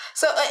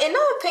 So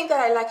another thing that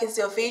I like is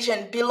your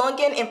vision: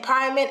 belonging,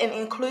 empowerment, and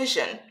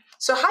inclusion.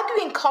 So how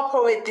do you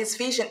incorporate this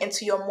vision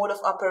into your mode of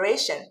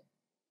operation?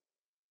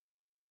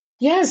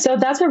 Yeah, so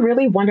that's a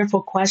really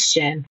wonderful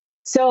question.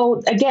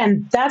 So,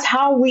 again, that's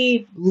how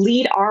we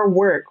lead our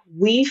work.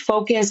 We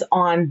focus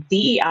on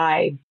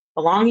DEI,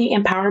 belonging,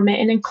 empowerment,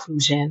 and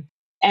inclusion.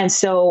 And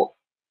so,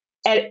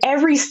 at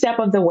every step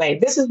of the way,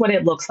 this is what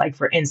it looks like.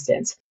 For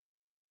instance,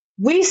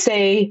 we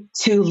say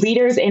to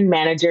leaders and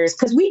managers,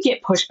 because we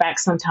get pushback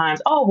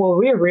sometimes, oh, well,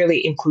 we're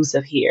really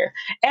inclusive here.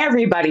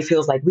 Everybody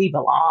feels like we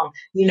belong.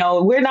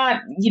 We're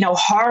not,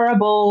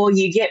 horrible.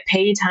 You get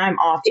paid time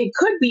off. It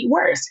could be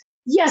worse.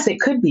 Yes,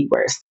 it could be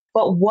worse.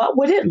 But what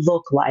would it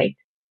look like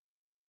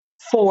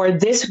for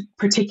this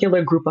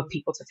particular group of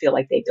people to feel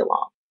like they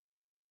belong?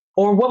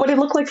 Or what would it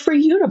look like for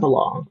you to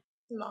belong?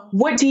 No.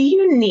 What do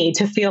you need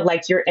to feel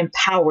like you're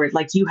empowered,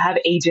 like you have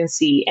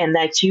agency and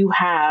that you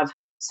have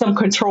some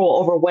control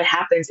over what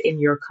happens in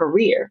your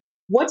career?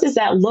 What does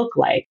that look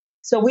like?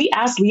 So we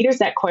ask leaders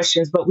that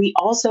questions, but we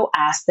also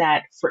ask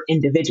that for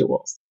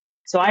individuals.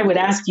 So I would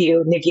Ooh. ask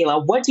you,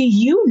 Nagila, what do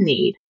you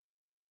need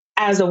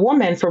as a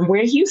woman from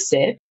where you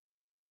sit,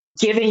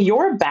 given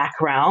your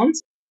background?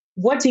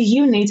 What do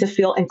you need to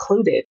feel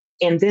included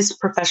in this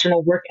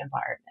professional work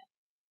environment?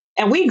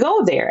 And we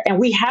go there and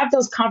we have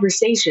those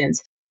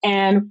conversations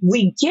and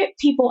we get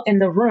people in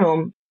the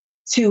room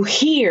to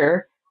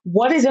hear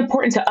what is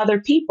important to other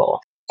people.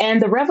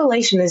 And the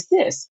revelation is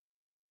this: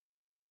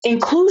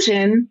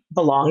 inclusion,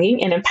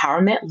 belonging, and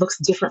empowerment looks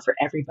different for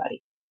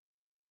everybody.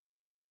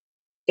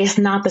 It's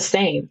not the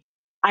same.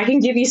 I can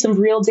give you some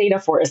real data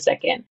for a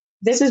second.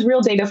 This is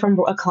real data from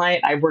a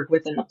client I worked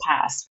with in the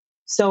past.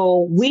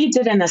 So we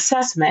did an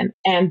assessment,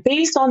 and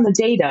based on the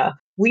data,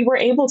 we were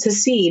able to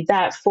see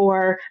that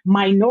for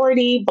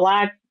minority,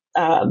 Black,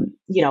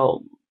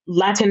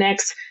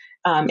 Latinx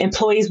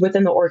employees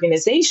within the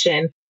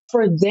organization,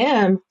 for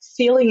them,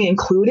 feeling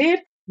included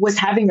was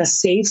having a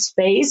safe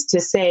space to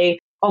say,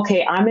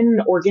 okay, I'm in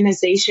an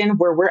organization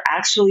where we're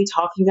actually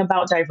talking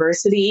about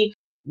diversity.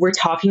 We're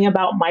talking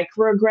about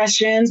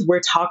microaggressions.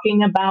 We're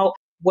talking about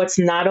what's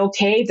not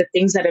okay, the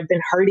things that have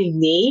been hurting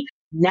me.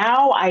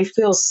 Now I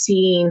feel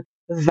seen,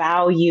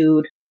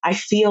 valued. I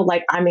feel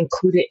like I'm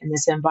included in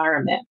this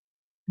environment.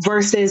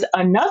 Versus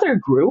another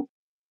group,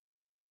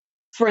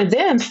 for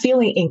them,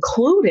 feeling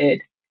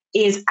included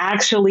is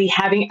actually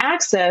having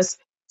access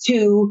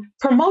to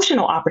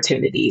promotional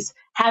opportunities,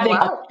 having a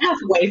Wow.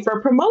 pathway for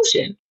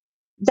promotion.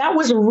 That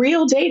was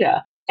real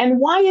data.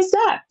 And why is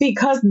that?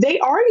 Because they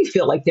already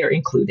feel like they're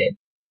included.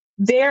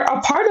 They're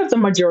a part of the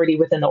majority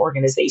within the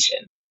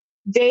organization.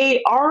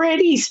 They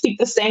already speak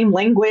the same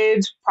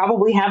language,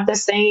 probably have the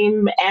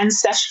same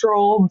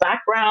ancestral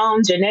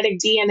background, genetic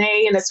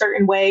DNA in a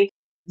certain way.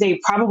 They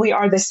probably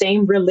are the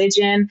same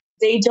religion.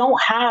 They don't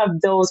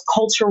have those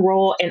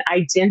cultural and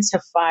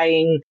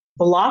identifying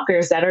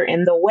blockers that are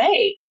in the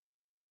way,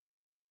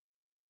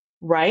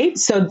 right?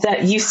 So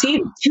that you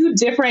see two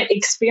different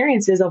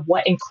experiences of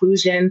what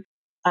inclusion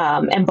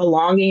and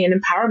belonging and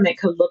empowerment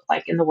could look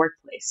like in the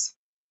workplace.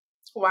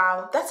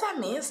 Wow, that's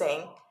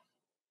amazing.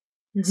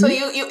 So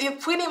Mhm. you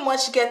pretty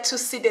much get to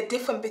see the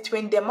difference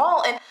between them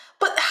all. And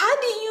but how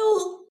do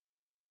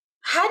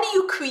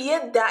you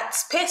create that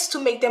space to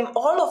make them,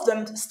 all of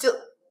them, still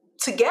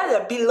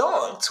together,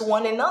 belong to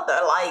one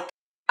another, like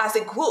as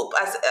a group,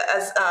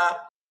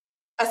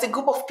 as a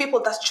group of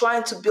people that's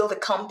trying to build a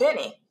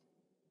company?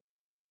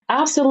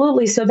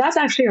 Absolutely. So that's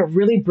actually a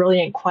really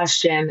brilliant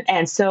question.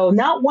 And so,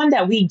 not one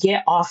that we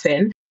get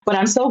often, but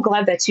I'm so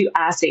glad that you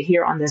asked it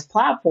here on this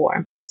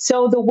platform.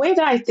 So, the way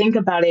that I think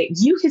about it,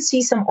 you could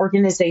see some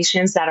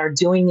organizations that are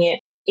doing it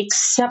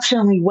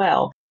exceptionally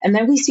well. And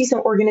then we see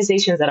some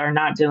organizations that are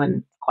not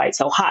doing quite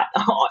so hot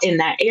in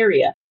that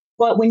area.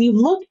 But when you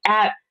look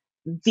at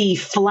the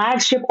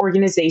flagship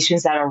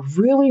organizations that are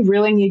really,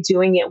 really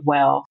doing it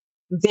well,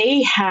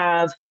 they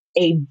have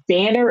a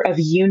banner of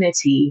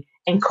unity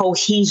and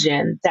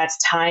cohesion that's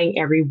tying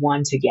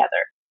everyone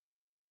together.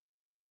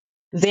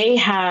 They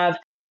have,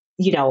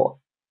 you know,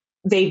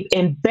 they've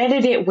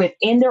embedded it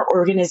within their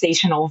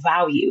organizational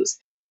values,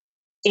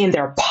 in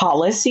their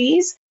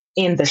policies,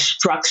 in the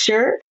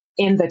structure,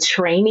 in the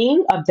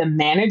training of the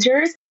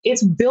managers.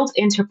 It's built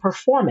into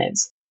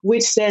performance,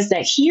 which says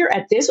that here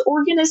at this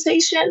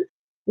organization,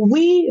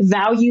 we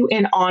value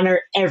and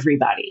honor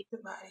everybody,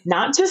 Everybody.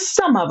 not just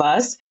some of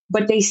us,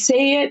 but they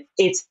say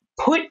it's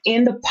put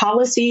in the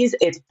policies,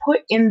 it's put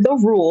in the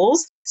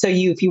rules. So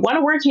if you want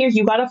to work here,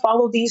 you got to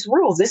follow these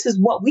rules. This is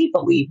what we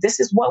believe. This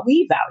is what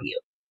we value.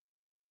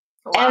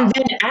 And Wow.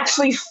 then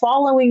actually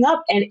following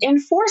up and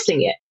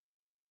enforcing it.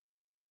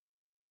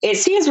 It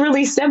seems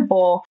really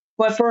simple,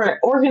 but for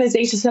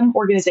organizations, some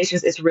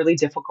organizations, it's really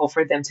difficult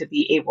for them to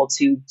be able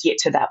to get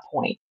to that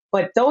point.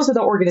 But those are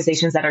the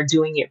organizations that are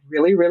doing it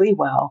really, really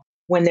well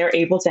when they're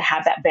able to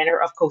have that banner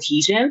of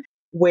cohesion.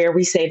 where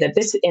we say that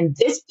this in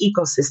this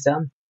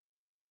ecosystem,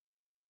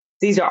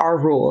 these are our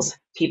rules.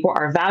 People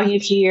are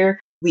valued here.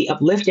 We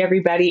uplift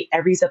everybody.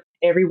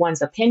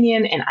 Everyone's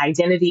opinion and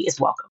identity is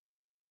welcome.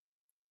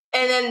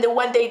 And then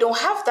when they don't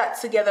have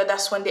that together,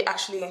 that's when they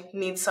actually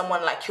need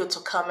someone like you to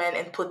come in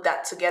and put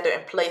that together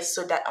in place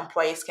so that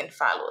employees can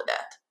follow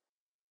that.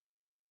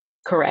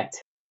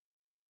 Correct.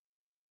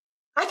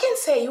 I can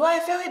say you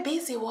are a very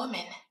busy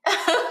woman.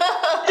 That's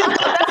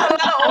a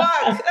lot of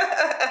work.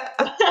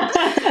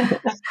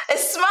 A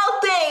small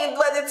thing,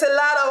 but it's a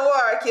lot of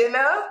work, you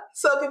know?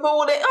 So people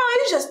would think, oh,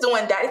 he's just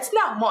doing that. It's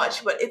not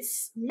much, but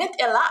it's meant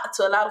a lot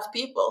to a lot of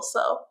people.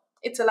 So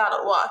it's a lot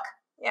of work.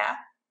 Yeah.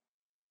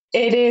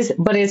 It is,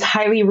 but it's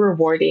highly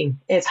rewarding.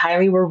 It's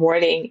highly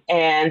rewarding.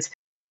 And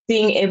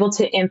being able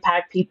to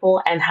impact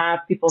people and have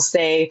people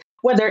say,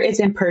 whether it's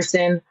in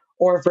person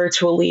or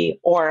virtually,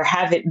 or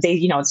have it,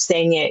 they,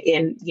 saying it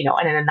in, in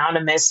an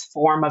anonymous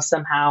form of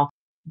somehow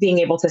being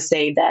able to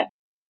say that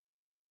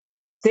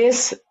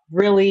this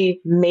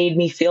really made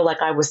me feel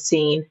like I was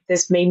seen.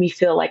 This made me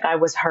feel like I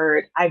was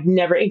heard. I've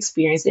never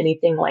experienced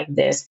anything like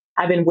this.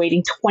 I've been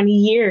waiting 20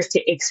 years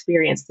to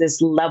experience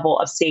this level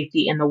of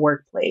safety in the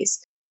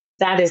workplace.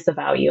 That is the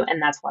value,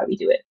 and that's why we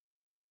do it.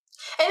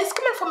 And it's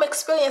coming from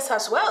experience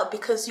as well,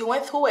 because you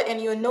went through it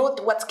and you know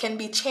what can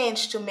be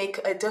changed to make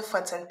a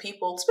difference in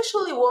people,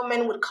 especially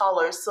women with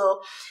colors.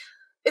 So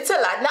it's a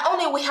lot. Not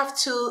only we have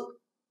to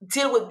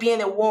deal with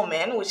being a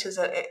woman, which is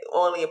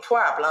only a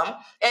problem,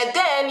 and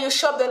then you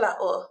show up there like,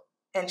 oh,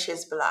 and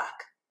she's Black.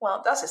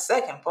 Well, that's a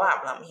second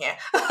problem here.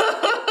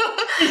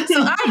 So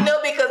I know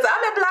because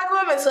I'm a Black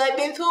woman, so I've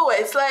been through it.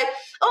 It's like,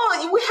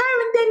 oh, we're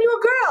hiring the new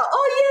girl.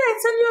 Oh, yeah,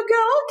 it's a new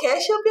girl.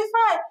 Okay, she'll be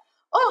fine.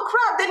 Oh,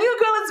 crap, the new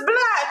girl is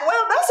Black.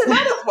 Well, that's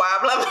another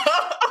problem.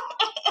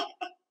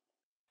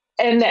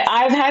 And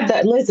I've had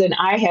that. Listen,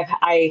 I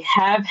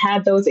have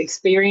had those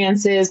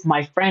experiences.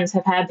 My friends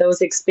have had those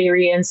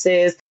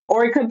experiences.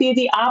 Or it could be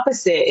the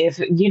opposite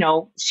if,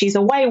 she's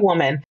a white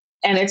woman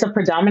and it's a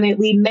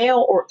predominantly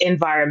male or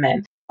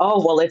environment.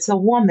 Oh, well, it's a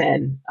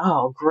woman.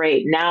 Oh,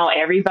 great. Now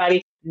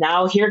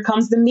here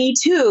comes the Me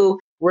Too.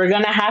 We're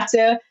going to have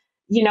to,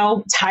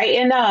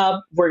 tighten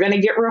up. We're going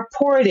to get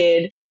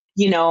reported,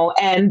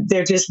 and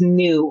they're just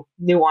new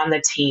on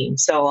the team.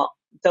 So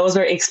those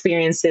are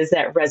experiences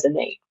that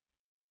resonate.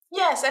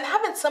 Yes, and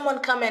having someone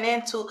coming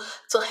in to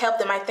help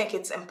them, I think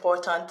it's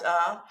important.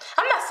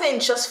 I'm not saying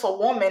just for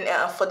women,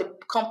 for the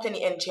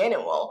company in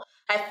general.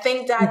 I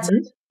think that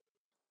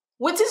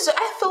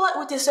I feel like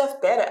we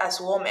deserve better as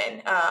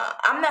women.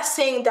 I'm not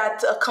saying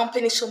that a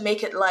company should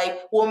make it like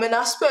women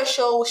are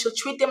special, we should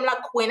treat them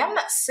like queen. I'm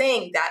not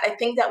saying that. I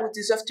think that we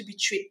deserve to be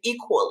treated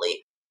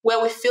equally,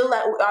 where we feel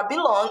like we are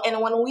belong,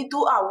 and when we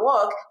do our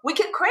work, we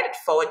get credit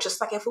for it,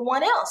 just like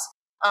everyone else.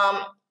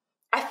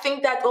 I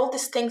think that all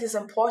these things is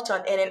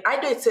important, and I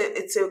know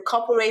it's a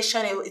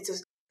corporation,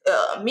 it's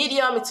a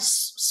medium, it's a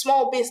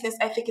small business.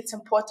 I think it's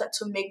important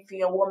to make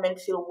the women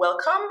feel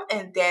welcome,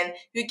 and then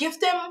you give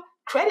them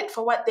credit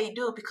for what they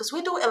do, because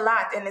we do a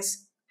lot, and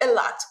it's a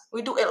lot.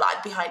 We do a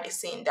lot behind the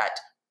scene that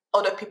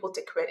other people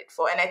take credit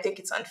for, and I think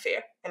it's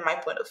unfair in my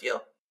point of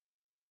view.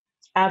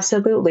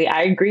 Absolutely,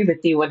 I agree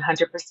with you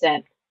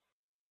 100%.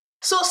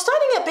 So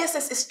starting a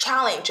business is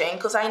challenging,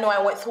 because I know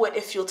I went through it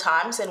a few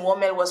times, and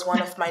women was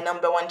one of my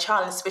number one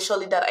challenge,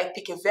 especially that I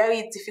pick a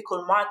very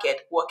difficult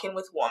market working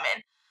with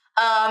women.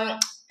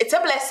 It's a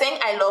blessing.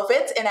 I love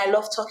it, and I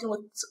love talking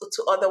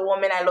to other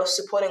women. I love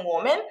supporting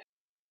women.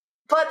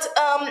 But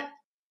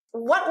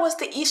what was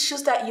the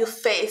issues that you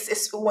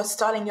faced when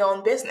starting your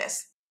own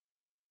business?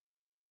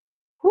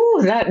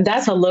 Ooh,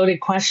 that's a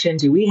loaded question.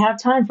 Do we have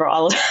time for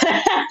all of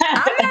that?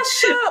 I'm not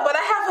sure, but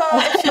I have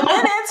a few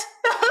minutes.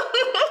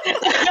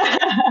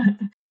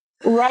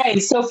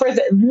 Right. So for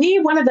me,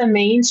 one of the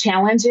main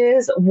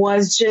challenges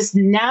was just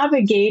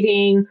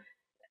navigating,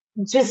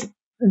 just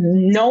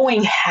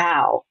knowing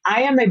how.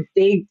 I am a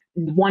big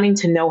wanting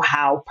to know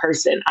how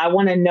person. I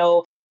want to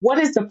know, what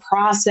is the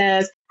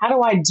process? How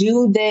do I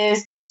do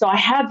this? So I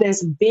had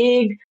this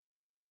big,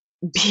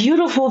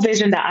 beautiful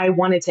vision that I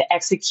wanted to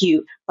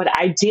execute, but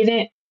I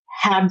didn't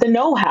have the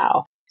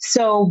know-how.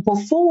 So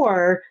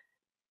before,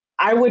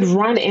 I would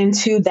run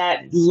into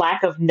that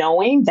lack of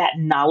knowing, that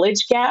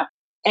knowledge gap,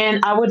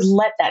 and I would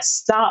let that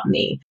stop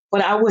me.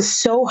 But I was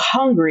so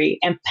hungry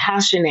and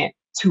passionate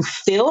to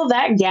fill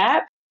that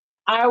gap.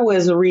 I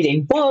was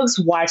reading books,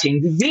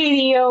 watching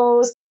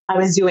videos. I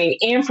was doing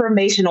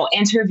informational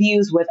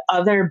interviews with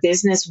other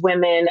business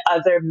women,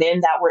 other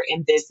men that were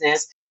in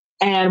business.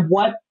 And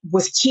what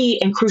was key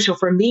and crucial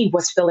for me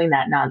was filling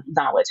that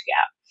knowledge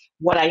gap.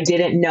 What I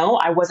didn't know,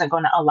 I wasn't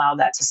going to allow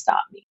that to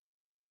stop me.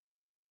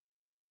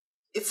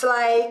 It's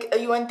like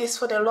you want this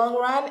for the long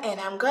run, and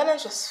I'm gonna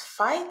just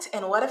fight,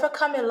 and whatever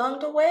come along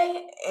the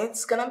way,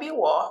 it's gonna be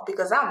war,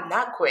 because I'm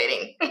not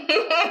quitting.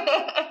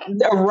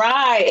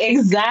 Right,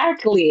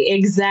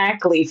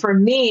 exactly. For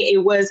me,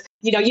 it was,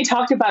 you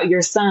talked about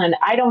your son.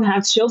 I don't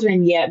have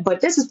children yet,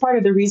 but this is part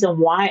of the reason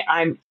why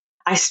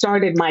I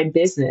started my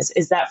business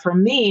is that for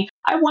me,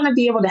 I want to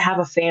be able to have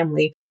a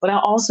family, but I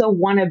also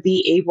want to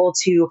be able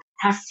to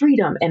have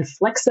freedom and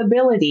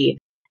flexibility.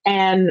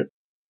 And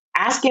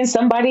asking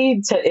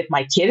somebody to, if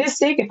my kid is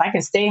sick, if I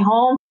can stay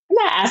home, I'm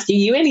not asking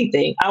you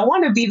anything. I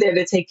want to be there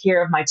to take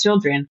care of my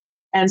children.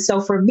 And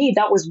so for me,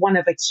 that was one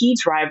of the key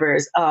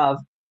drivers of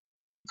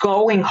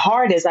going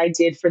hard as I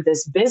did for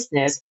this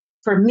business.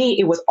 For me,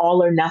 it was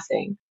all or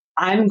nothing.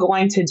 I'm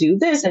going to do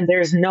this and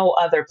there's no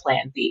other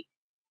plan B.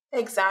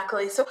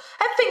 Exactly. So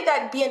I think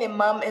that being a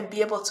mom and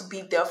be able to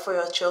be there for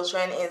your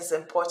children is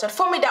important.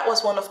 For me, that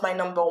was one of my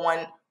number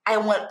one. I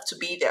want to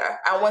be there.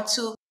 I want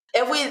to,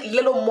 every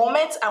little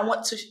moment, I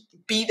want to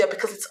be there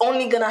because it's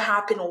only going to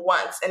happen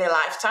once in a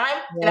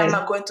lifetime. And I'm Yes.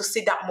 not going to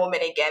see that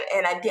moment again.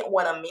 And I didn't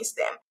want to miss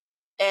them.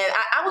 And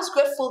I was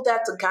grateful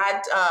that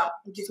God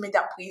gave me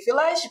that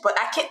privilege, but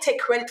I can't take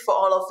credit for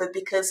all of it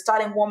because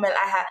starting woman,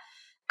 I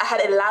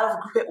had a lot of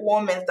great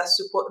women that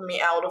support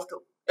me out of the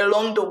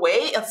along the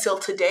way until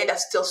today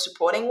that's still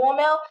supporting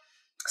Warmel.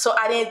 So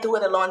I didn't do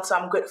it alone. So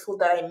I'm grateful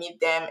that I meet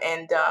them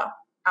and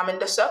I'm in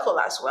the circle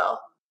as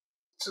well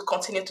to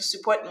continue to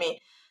support me.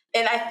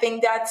 And I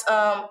think that's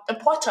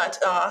important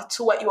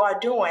to what you are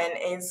doing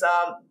is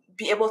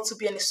be able to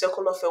be in a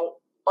circle of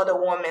other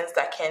women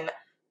that can,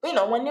 you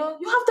know, when you have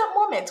that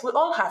moment, we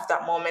all have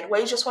that moment where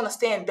you just want to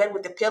stay in bed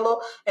with the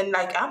pillow and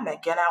like, I'm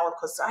not getting out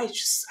because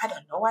I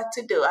don't know what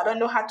to do. I don't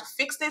know how to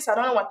fix this. I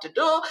don't know what to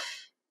do.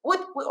 We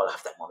all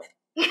have that moment.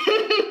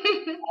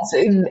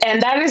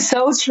 And that is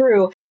so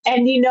true.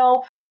 And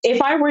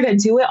if I were to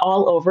do it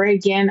all over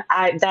again,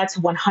 that's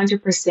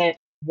 100%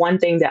 one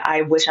thing that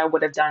I wish I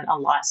would have done a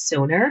lot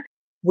sooner,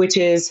 which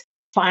is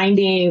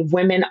finding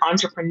women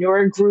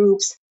entrepreneur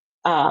groups.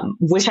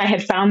 Wish I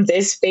had found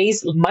this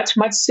space much,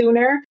 much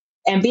sooner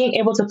and being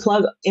able to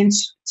plug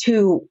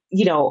into,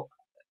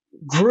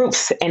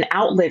 groups and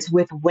outlets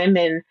with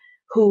women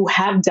who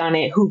have done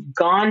it, who've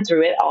gone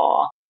through it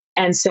all.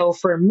 And so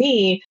for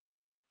me,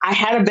 I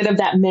had a bit of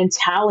that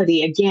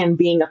mentality again,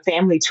 being a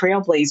family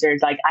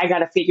trailblazer, like I got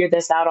to figure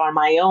this out on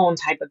my own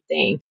type of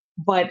thing.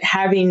 But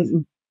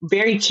having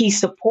very key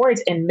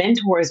supports and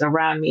mentors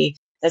around me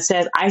that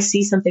says, I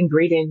see something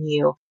great in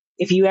you.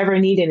 If you ever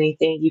need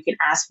anything, you can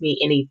ask me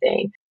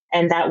anything.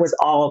 And that was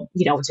all,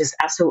 just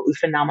absolutely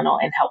phenomenal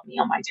and helped me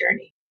on my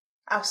journey.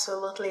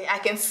 Absolutely. I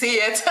can see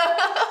it.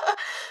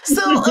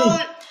 So,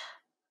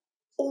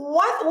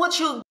 what would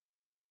you,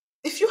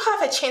 if you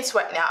have a chance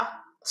right now,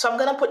 so I'm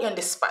going to put you on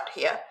the spot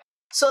here.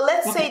 So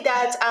let's say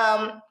that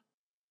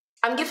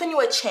I'm giving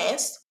you a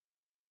chance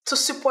to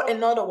support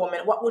another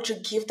woman. What would you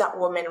give that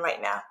woman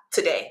right now,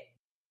 today?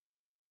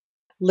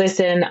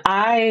 Listen,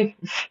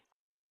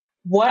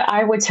 what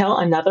I would tell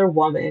another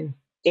woman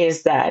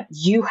is that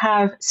you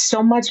have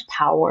so much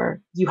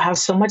power, you have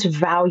so much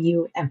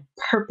value and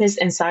purpose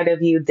inside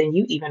of you than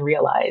you even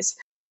realize.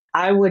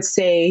 I would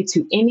say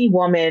to any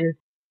woman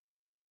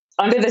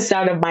under the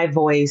sound of my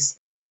voice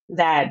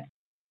that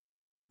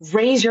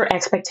raise your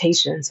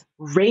expectations,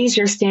 raise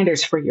your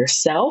standards for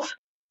yourself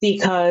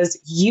because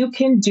you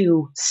can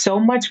do so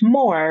much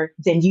more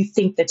than you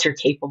think that you're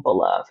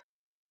capable of.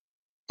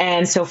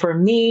 And so for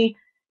me,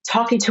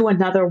 talking to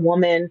another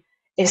woman,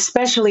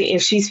 especially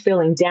if she's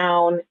feeling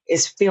down,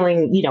 is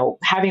feeling,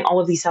 having all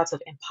of these thoughts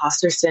of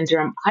imposter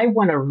syndrome, I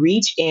want to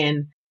reach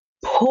in,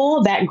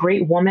 pull that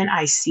great woman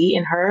I see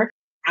in her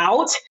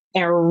out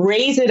and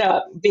raise it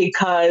up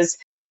because,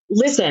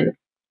 listen,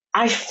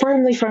 I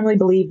firmly, firmly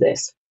believe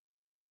this.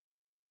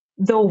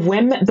 The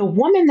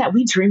woman that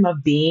we dream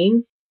of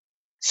being,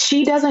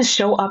 she doesn't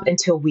show up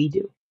until we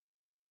do.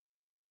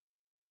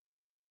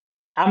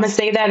 I'm going to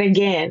say that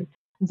again.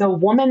 The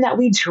woman that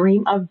we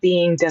dream of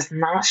being does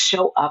not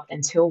show up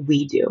until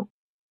we do.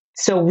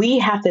 So we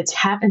have to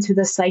tap into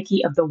the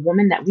psyche of the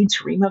woman that we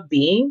dream of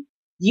being.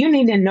 You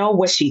need to know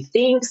what she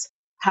thinks,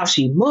 how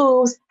she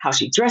moves, how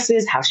she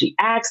dresses, how she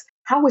acts.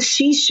 How would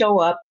she show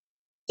up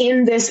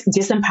in this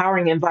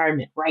disempowering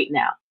environment right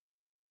now?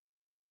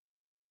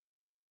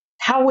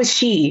 How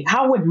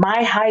would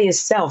my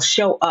highest self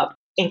show up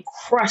and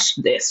crush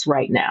this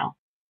right now?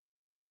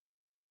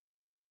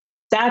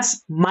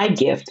 That's my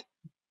gift.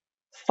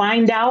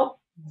 Find out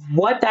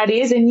what that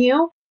is in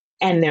you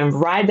and then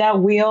ride that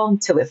wheel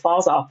till it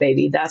falls off,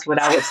 baby. That's what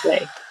I would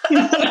say.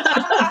 But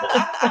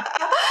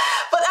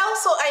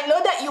also, I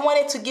know that you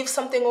wanted to give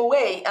something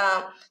away.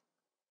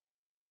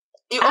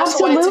 You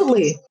also wanted to give.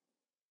 Absolutely.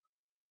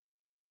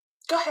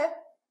 Go ahead.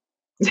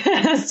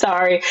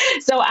 Sorry.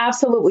 So,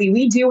 absolutely,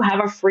 we do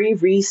have a free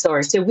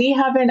resource. So, we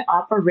have an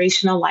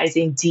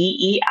operationalizing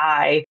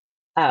DEI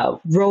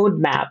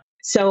roadmap.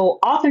 So,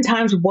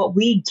 oftentimes, what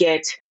we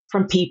get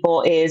from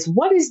people is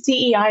what is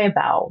DEI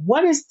about?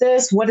 What is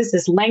this? What is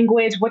this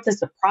language? What does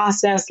the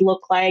process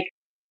look like?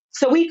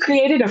 So, we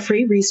created a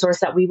free resource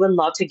that we would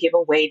love to give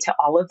away to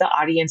all of the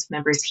audience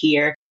members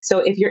here. So,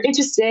 if you're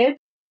interested,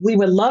 we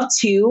would love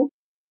to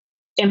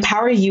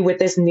empower you with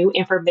this new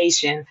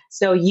information.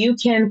 So you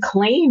can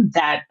claim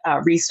that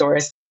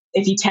resource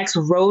if you text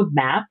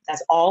roadmap,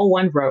 that's all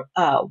one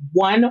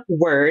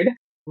word,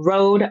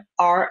 road,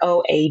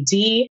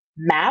 ROAD,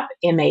 map,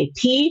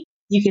 MAP,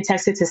 you can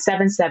text it to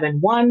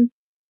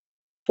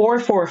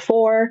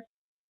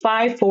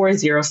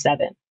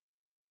 771-444-5407.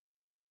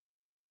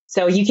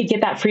 So you could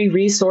get that free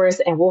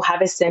resource and we'll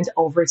have it sent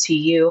over to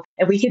you.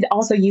 And we could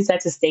also use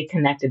that to stay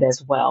connected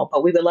as well.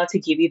 But we would love to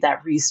give you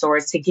that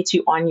resource to get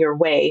you on your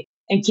way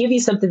and give you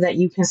something that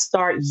you can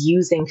start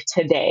using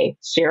today.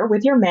 Share it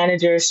with your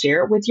manager,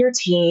 share it with your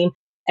team.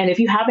 And if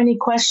you have any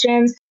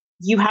questions,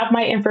 you have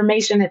my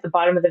information at the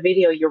bottom of the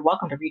video. You're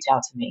welcome to reach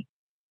out to me.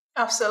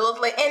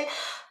 Absolutely. And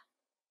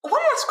one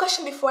last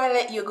question before I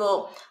let you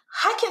go.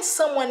 How can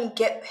someone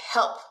get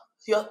help,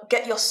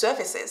 get your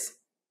services?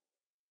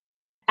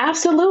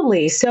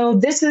 Absolutely. So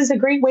this is a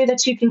great way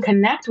that you can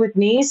connect with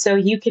me. So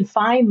you can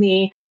find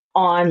me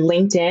on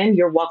LinkedIn.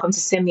 You're welcome to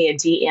send me a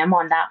DM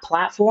on that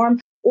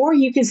platform, or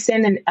you can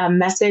send a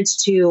message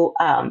to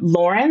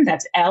Lauren,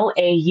 that's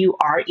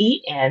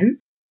LAUREN,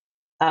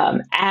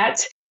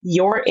 at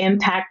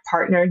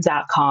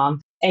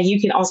yourimpactpartner.com. And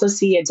you can also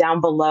see it down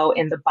below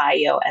in the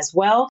bio as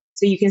well.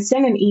 So you can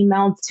send an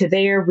email to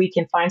there. We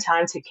can find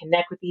time to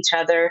connect with each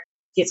other,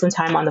 get some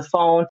time on the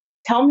phone.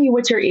 Tell me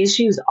what your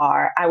issues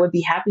are. I would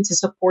be happy to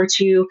support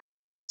you,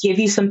 give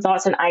you some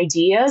thoughts and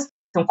ideas,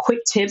 some quick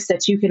tips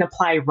that you can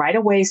apply right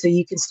away so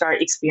you can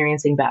start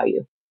experiencing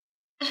value.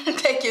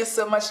 Thank you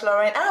so much,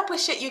 Lauren. I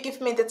appreciate you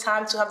giving me the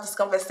time to have this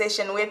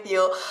conversation with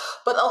you,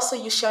 but also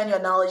you sharing your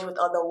knowledge with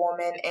other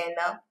women. And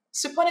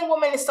supporting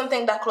women is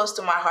something that close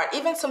to my heart.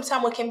 Even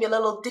sometimes it can be a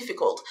little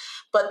difficult,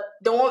 but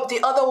the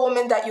other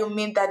woman that you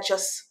meet that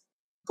just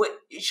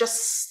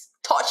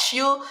touch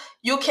you,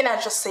 you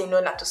cannot just say no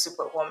not to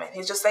support women.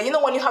 It's just like,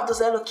 when you have those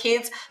little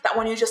kids that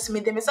when you just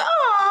meet them, it's like,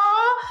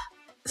 ah.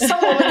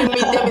 Some women you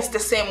meet them is the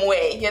same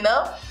way,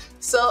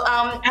 So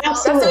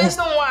that's the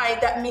reason why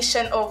that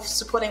mission of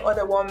supporting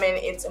other women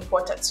is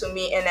important to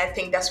me. And I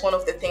think that's one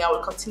of the things I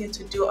will continue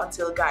to do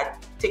until God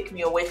take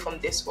me away from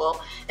this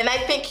world. And I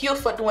thank you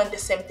for doing the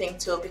same thing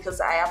too,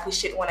 because I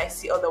appreciate when I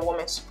see other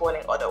women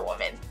supporting other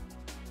women.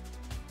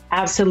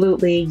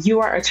 Absolutely.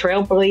 You are a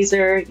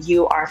trailblazer.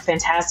 You are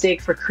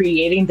fantastic for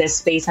creating this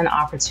space and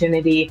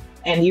opportunity,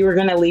 and you are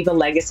going to leave a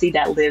legacy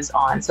that lives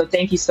on. So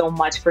thank you so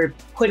much for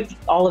putting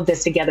all of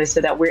this together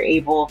so that we're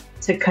able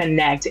to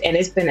connect. And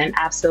it's been an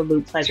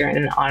absolute pleasure and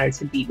an honor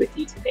to be with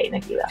you today,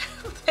 Nagila.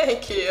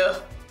 Thank you.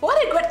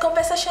 What a great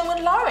conversation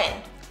with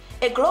Lauren,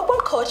 a global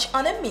coach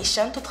on a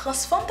mission to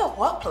transform the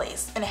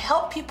workplace and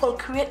help people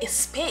create a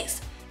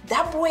space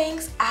that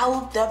brings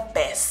out the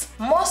best,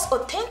 most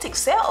authentic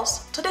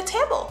selves to the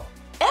table.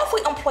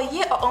 Every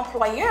employee or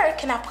employer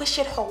can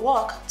appreciate her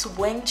work to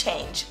bring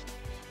change.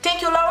 Thank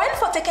you, Lauren,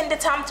 for taking the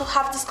time to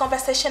have this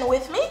conversation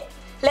with me.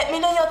 Let me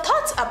know your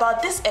thoughts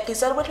about this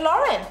episode with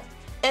Lauren.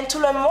 And to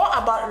learn more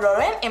about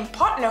Lauren and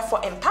Partner for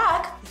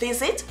Impact,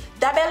 visit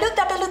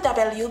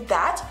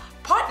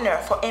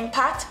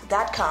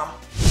www.partnerforimpact.com.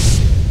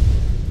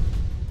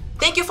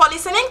 Thank you for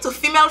listening to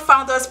Female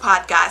Founders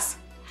Podcast.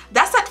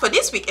 That's it for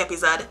this week's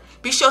episode.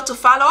 Be sure to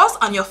follow us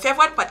on your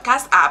favorite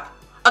podcast app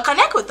or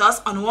connect with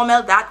us on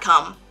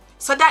womel.com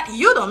so that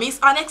you don't miss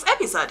our next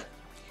episode.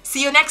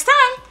 See you next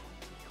time.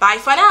 Bye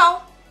for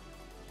now.